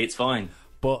the UK. It's fine.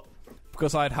 But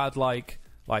because I'd had like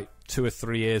 2 or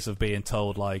 3 years of being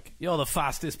told, like, you're the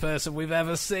fastest person we've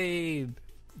ever seen.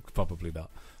 Probably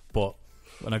not. But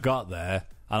when I got there,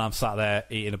 and I'm sat there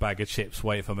eating a bag of chips,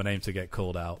 waiting for my name to get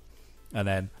called out, and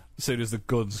then as soon as the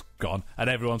gun's gone and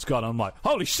everyone's gone, I'm like,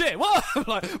 holy shit, what? I'm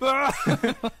like,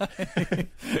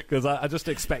 because I just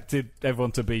expected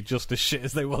everyone to be just as shit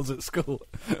as they was at school.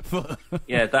 But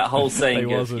yeah, that whole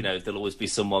saying of, there'll always be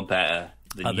someone better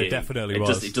than you. There definitely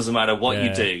was. It doesn't matter what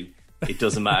you do. It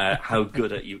doesn't matter how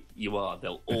good at you are.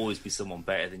 There'll always be someone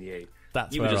better than you.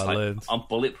 That's you where were just I learned. I'm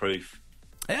bulletproof.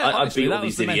 Yeah, I beat all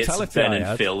these idiots, Ben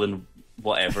and Phil and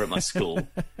whatever at my school.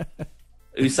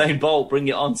 Usain Bolt, bring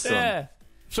it on, son. Yeah,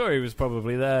 sure, he was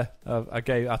probably there. I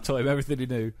taught him everything he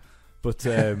knew. But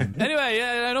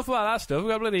anyway, enough about that stuff.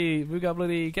 We've got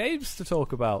bloody games to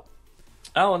talk about.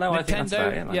 Oh no, Nintendo I think that's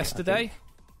about it. Yesterday.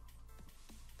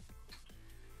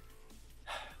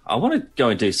 I want to go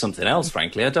and do something else,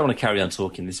 frankly. I don't want to carry on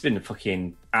talking. It's been a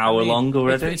fucking hour long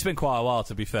already. It's been quite a while,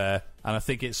 to be fair. And I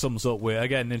think it sums up with,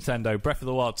 again, Nintendo Breath of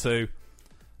the Wild 2.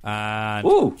 And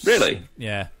ooh, really?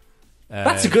 Yeah.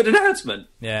 That's a good announcement.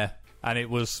 Yeah. And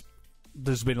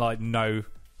there's been, like, no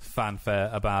fanfare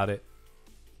about it.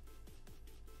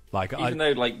 Like, even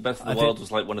though, like, Breath of the Wild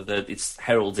was, like, it's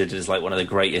heralded as, like, one of the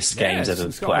greatest games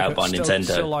ever put out by Nintendo.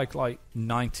 Still like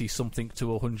 90-something to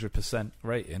 100%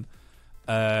 rating.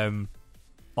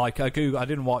 Like I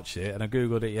didn't watch it, and I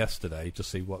googled it yesterday to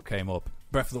see what came up.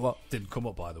 Breath of the Wild didn't come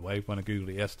up, by the way, when I googled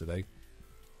it yesterday.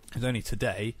 It was only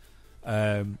today,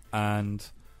 and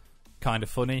Kind of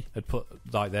Funny had put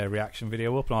like their reaction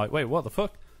video up, and I'm like, wait, what the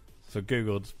fuck? So I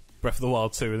googled Breath of the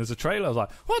Wild 2, and there's a trailer. I was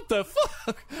like, what the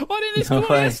fuck? Why didn't this come out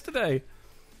yesterday?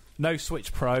 No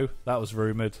Switch Pro, that was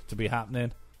rumoured to be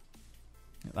happening.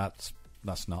 That's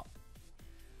not.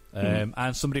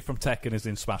 And somebody from Tekken is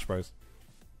in Smash Bros.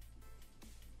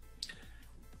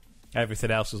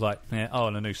 Everything else was like, yeah, oh,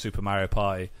 and a new Super Mario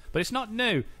Party. But it's not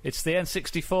new. It's the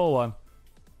N64 one.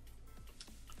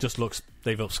 Just looks,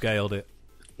 they've upscaled it.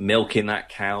 Milking that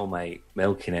cow, mate.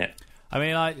 Milking it. I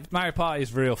mean, Mario Party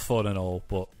is real fun and all,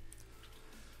 but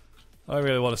I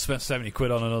really want to spend 70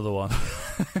 quid on another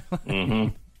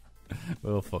one.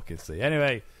 We'll fucking see.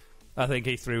 Anyway, I think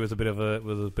E3 was a bit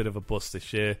of a bust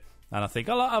this year, and I think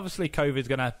obviously COVID's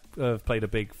going to have played a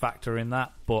big factor in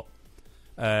that. But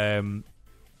I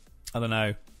don't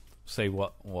know. See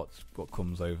what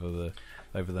comes over the.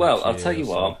 Well, I'll tell you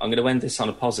what. I'm going to end this on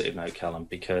a positive note, Callum,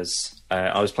 because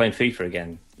I was playing FIFA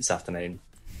again this afternoon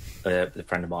with a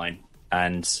friend of mine,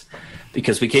 and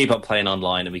because we keep on playing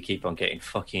online and we keep on getting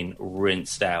fucking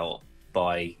rinsed out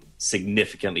by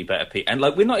significantly better people, and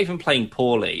like we're not even playing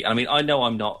poorly. I mean, I know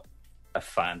I'm not a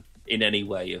fan in any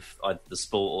way of either the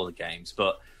sport or the games,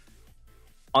 but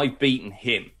I've beaten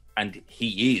him, and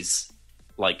he is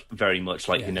like very much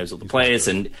like he knows all the players,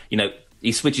 and you know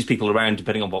he switches people around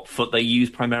depending on what foot they use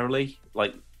primarily.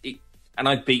 Like, and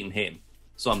I've beaten him,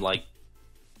 so I'm like,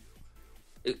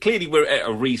 clearly we're at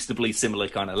a reasonably similar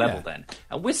kind of level then,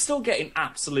 and we're still getting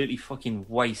absolutely fucking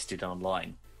wasted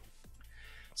online.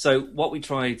 So what we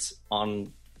tried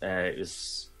on it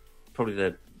was probably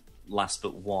the last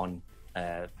but one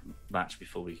match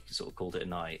before we sort of called it a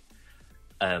night.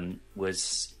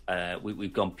 Was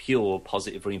we've gone pure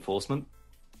positive reinforcement.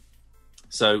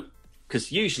 So, because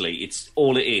usually it's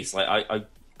all it is. Like I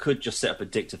could just set up a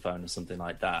dictaphone or something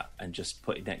like that and just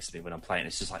put it next to me when I'm playing.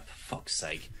 It's just like, for fuck's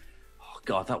sake, oh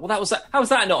god, how was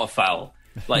that not a foul?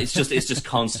 Like it's just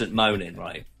constant moaning,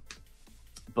 right?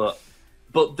 But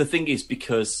the thing is,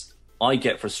 because I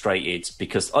get frustrated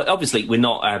because obviously we're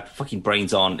not, our fucking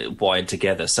brains aren't wired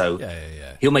together. So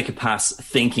he'll make a pass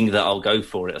thinking that I'll go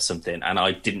for it or something, and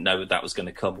I didn't know that was going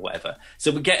to come or whatever.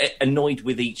 So we get annoyed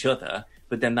with each other,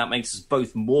 but then that makes us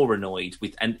both more annoyed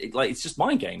with, and it's just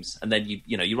mind games. And then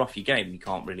you're off your game and you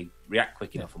can't really react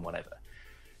quick enough and whatever.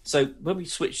 So when we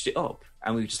switched it up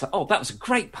and we were just like, oh, that was a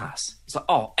great pass. It's like,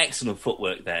 oh, excellent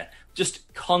footwork there.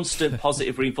 Just constant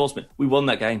positive reinforcement. We won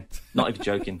that game. Not even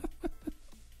joking.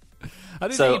 I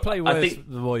think you play worse the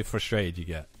more frustrated you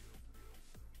get.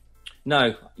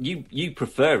 No, you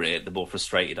prefer it the more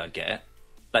frustrated I get.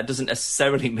 That doesn't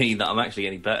necessarily mean that I'm actually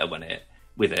any better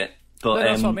with it. But no,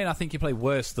 that's what I mean. I think you play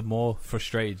worse the more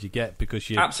frustrated you get because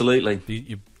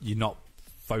absolutely you're not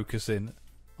focusing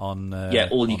on.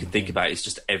 All you can think about is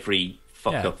just every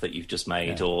fuck up that you've just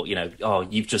made, or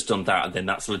you've just done that, and then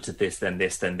that's led to this, then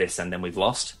this, then this, and then we've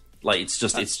lost. Like it's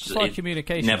just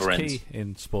communication never is key ends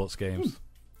in sports games.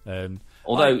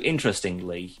 Although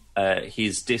interestingly,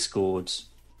 his Discord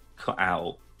cut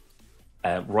out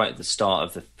right at the start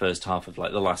of the first half of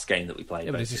like the last game that we played.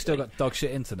 Yeah, but has he still got dog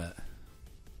shit internet?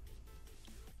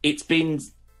 It's been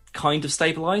kind of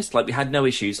stabilised. Like we had no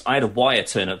issues. I had a wire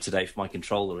turn up today for my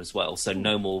controller as well, so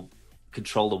no more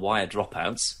controller wire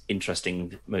dropouts.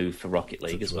 Interesting move for Rocket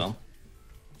League as well.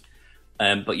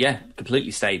 But yeah,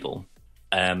 completely stable.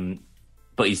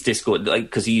 But his Discord,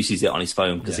 because he uses it on his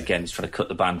phone, because again, he's trying to cut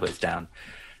the bandwidth down.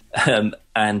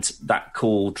 And that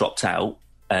call dropped out.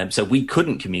 So we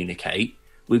couldn't communicate.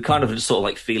 We were kind of just sort of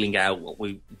like feeling out what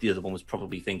the other one was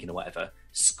probably thinking or whatever.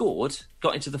 Scored,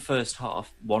 got into the first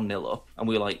half, 1-0 up, and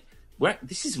we were like,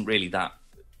 this isn't really that,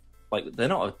 like, they're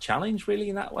not a challenge really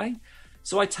in that way.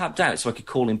 So I tapped out so I could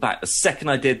call him back. The second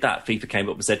I did that, FIFA came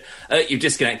up and said, you've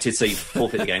disconnected, so you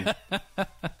forfeit the game. And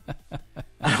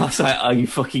I was like, are you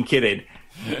fucking kidding?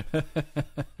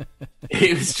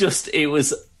 It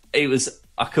was,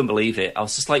 I couldn't believe it. I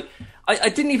was just like, I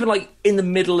didn't even like in the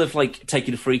middle of like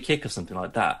taking a free kick or something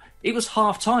like that. It was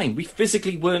half time. We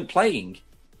physically weren't playing.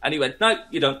 And he went, no,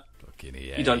 you don't.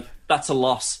 You don't. That's a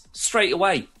loss. Straight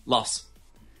away, loss.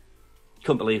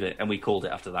 Couldn't believe it. And we called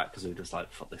it after that because we were just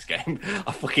like, fuck this game.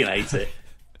 I fucking hate it.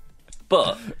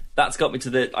 But that's got me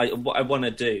to what I want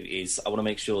to do is I want to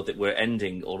make sure that we're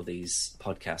ending all of these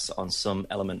podcasts on some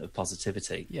element of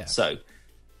positivity. Yeah. So,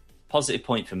 positive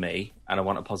point for me, and I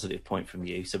want a positive point from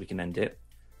you so we can end it.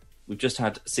 We've just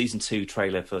had Season 2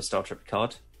 trailer for Star Trek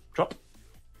Picard drop.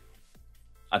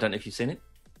 I don't know if you've seen it.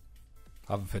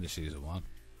 I haven't finished Season 1.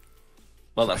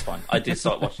 Well, that's fine. I did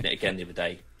start watching it again the other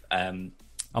day. On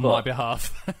my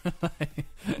behalf.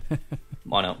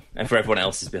 Why not? And for everyone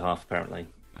else's behalf, apparently.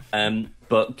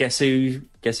 But guess who's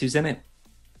in it?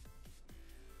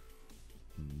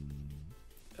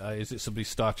 Is it somebody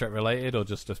Star Trek related or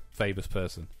just a famous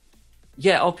person?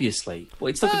 Yeah, obviously. Well,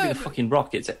 it's not going to be the fucking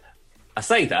Rock, is it? I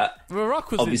say that. The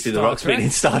Rock was obviously in the Rock's Trek. been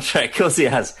in Star Trek, of course he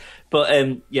has. But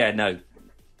no,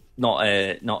 not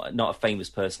a famous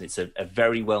person. It's a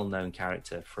very well known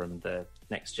character from the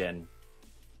next gen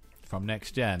From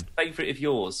Next Gen. Favourite of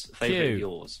yours. Favourite Q. of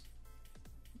yours.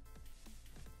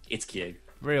 It's Q.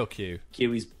 Real Q.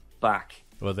 Q is back.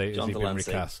 Well, John has he been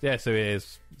Delancey. recast? Yeah, so it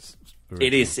is.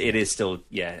 It is still,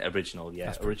 original. Yeah,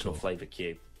 That's pretty original cool. flavour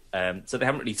Q. So they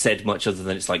haven't really said much other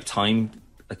than it's like time,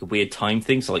 like a weird time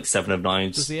thing. So like Seven of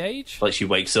Nines. Does he age? Like she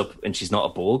wakes up and she's not a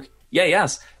Borg. Yeah, he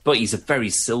has. But he's a very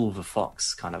Silver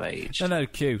Fox kind of age. No,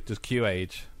 Q. Does Q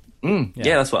age? Yeah,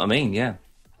 that's what I mean, yeah.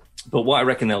 But what I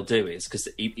reckon they'll do is, because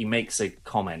he makes a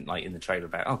comment like in the trailer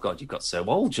about, oh God, you got so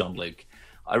old, John Luke.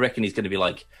 I reckon he's going to be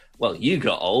like, well, you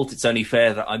got old. It's only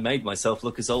fair that I made myself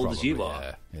look as old as you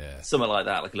are. Yeah. Something like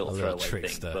that, like a little little throwaway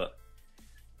trickster. thing.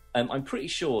 But I'm pretty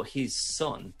sure his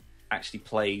son actually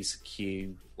plays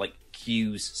Q, like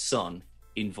Q's son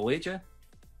in Voyager.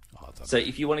 Oh, I don't So know.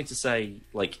 if you wanted to say,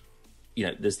 like,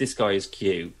 there's this guy as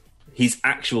Q, his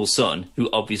actual son, who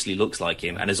obviously looks like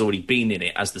him and has already been in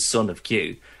it as the son of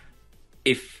Q.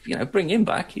 If bring him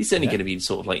back, he's only going to be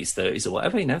sort of like his 30s or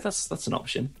whatever. That's an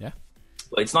option. Yeah.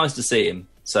 But it's nice to see him.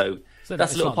 So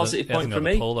that's a little positive point for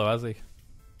me. Pull, though, has he?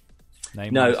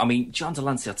 No, I mean John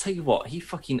Delancey. I'll tell you what, he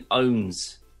fucking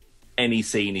owns any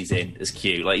scene he's in as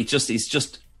Q. Like he's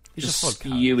just fun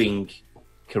spewing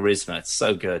charisma. It's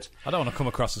so good. I don't want to come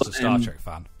across as a Star Trek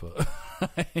fan, but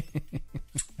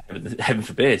Heaven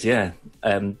forbid, yeah.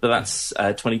 But that's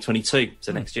 2022,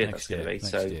 so next year next that's going to year, be.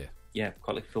 next So year. yeah,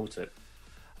 quite looking forward to it.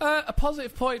 a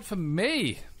positive point for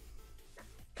me.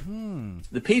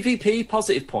 The PvP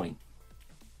positive point.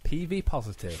 PV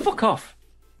positive. Fuck off.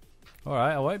 All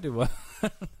right, I won't do well.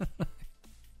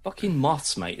 Fucking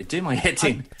moths, mate. They do my head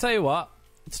in. I tell you what,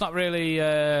 it's not really.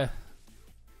 It's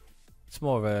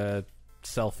more of a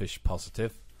selfish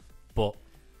positive, but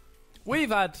we've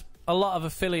had a lot of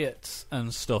affiliates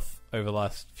and stuff over the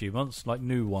last few months, like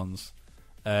new ones.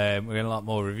 We're getting a lot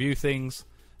more review things.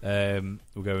 We're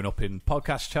going up in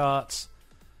podcast charts.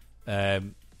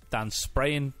 Dan's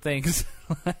spraying things.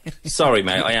 Sorry,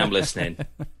 mate. I am listening.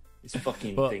 This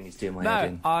fucking thing is doing my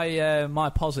head in. My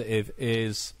positive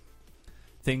is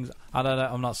things. I don't know.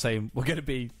 I'm not saying we're going to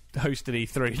be hosting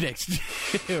E3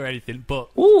 next year or anything, but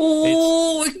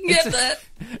Ooh, we can get that.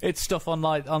 it's stuff on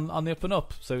on the up and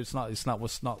up. So it's not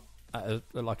at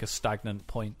like a stagnant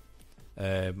point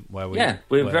where we. Yeah,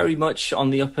 we're very much on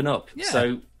the up and up. Yeah.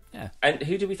 So, Yeah. and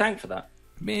who do we thank for that?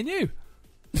 Me and you.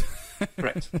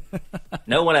 Correct.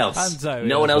 No one else. And Zoe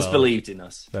no one as else well. believed in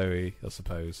us. Zoe, I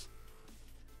suppose.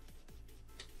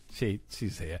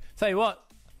 She's here. Tell you what,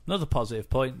 another positive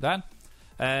point, Dan.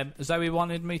 Zoe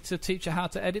wanted me to teach her how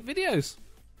to edit videos,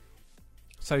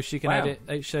 so she can Wow.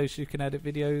 edit. So she can edit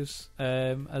videos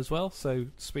as well. So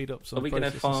speed up some Are we going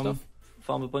to process and stuff.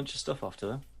 farm a bunch of stuff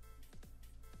after her?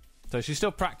 So she's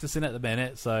still practicing at the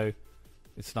minute. So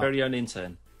it's not. Very own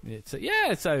intern. It's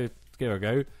yeah. So give her a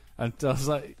go. And I was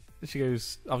like, she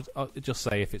goes, I'll just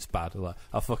say if it's bad. I'm like,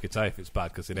 I'll fucking tell you if it's bad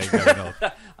because it ain't going on.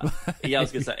 Yeah, I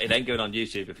was going to say, it ain't going on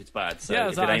YouTube if it's bad. So Yeah,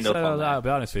 if it ain't up on there. I'll be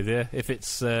honest with you. If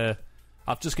it's,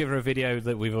 I've just given her a video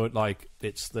that we've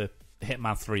it's the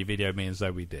Hitman 3 video me and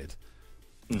Zoe did.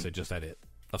 So just edit.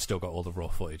 I've still got all the raw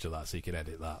footage of that, so you can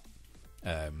edit that.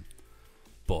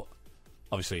 But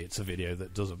obviously, it's a video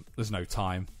that there's no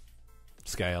time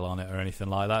scale on it or anything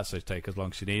like that, so it take as long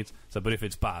as she needs. So, but if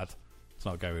it's bad, it's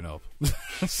not going up.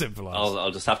 Simple as. I'll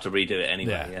just have to redo it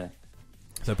anyway. Yeah.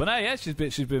 So, but no, yeah, she's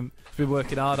been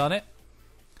working hard on it.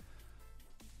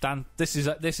 Dan, this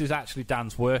is actually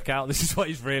Dan's workout. This is what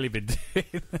he's really been doing.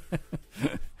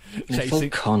 Full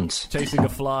cunt. chasing a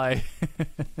fly.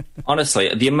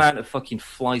 Honestly, the amount of fucking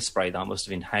fly spray that I must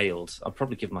have inhaled, I'd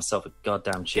probably give myself a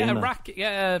goddamn chin. Get a man. racket,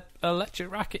 get a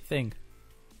electric racket thing.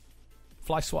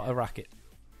 Fly swatter racket.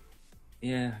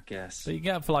 Yeah, I guess. So you can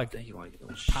get it for like There you are, you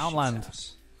little Poundland.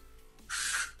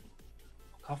 shithouse.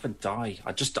 Fuck off and die.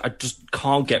 I just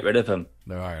can't get rid of them.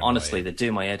 Honestly, they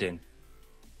do my head in.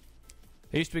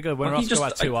 It used to be good when Well, he Roscoe had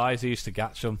just- two eyes. He used to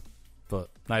catch them, but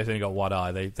now he's only got one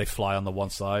eye. They fly on the one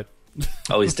side.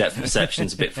 Oh, his depth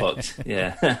perception's a bit fucked.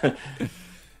 Yeah.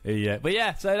 Yeah, but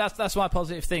yeah. So that's my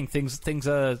positive thing. Things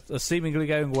are seemingly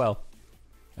going well.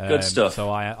 Good stuff. So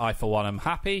I for one am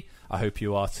happy. I hope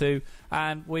you are too,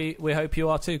 and we hope you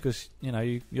are too because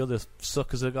you're the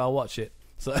suckers that gotta watch it.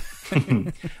 So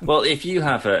Well, if you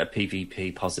have a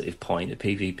PvP positive point, a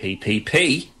PvP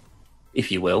PP,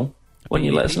 if you will, why don't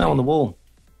you let us know on the wall?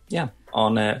 Yeah,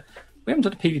 on we haven't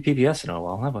done a PvPPS in a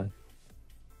while, have we?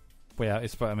 well, yeah,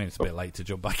 it's a bit late to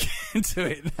jump back into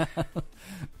it now.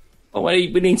 Well, we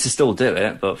need to still do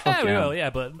it, but fuck Yeah, we yeah. will. Yeah,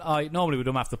 but normally we do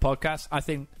them after the podcast. I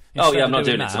think. Oh instead yeah, of I'm not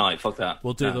doing it that, tonight. Fuck that.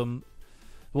 We'll do No. them.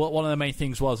 Well, one of the main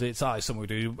things was it's something we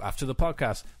do after the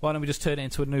podcast. Why don't we just turn it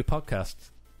into a new podcast?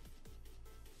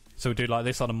 So we do like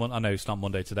this on a Monday. I know it's not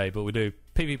Monday today, but we do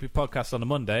PvP podcast on a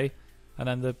Monday, and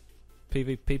then the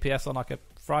PvPPS on like a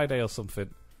Friday or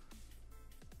something.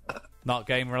 Not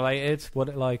game related. What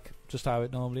it like? Just how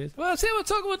it normally is. Well, see,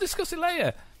 we'll discuss it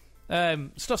later.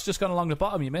 Stuff's just gone along the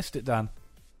bottom. You missed it, Dan.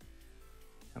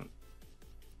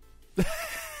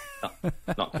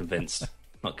 Not convinced.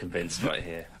 Not convinced right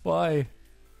here. Why?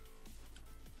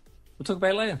 We'll talk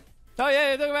about it later. Oh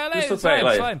yeah, talk about it later. It's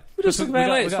fine. We'll just talk about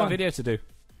it later. We've got a video to do.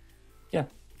 Yeah.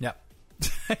 Yeah.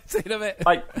 See you in a bit.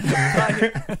 Bye.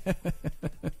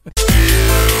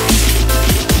 Bye.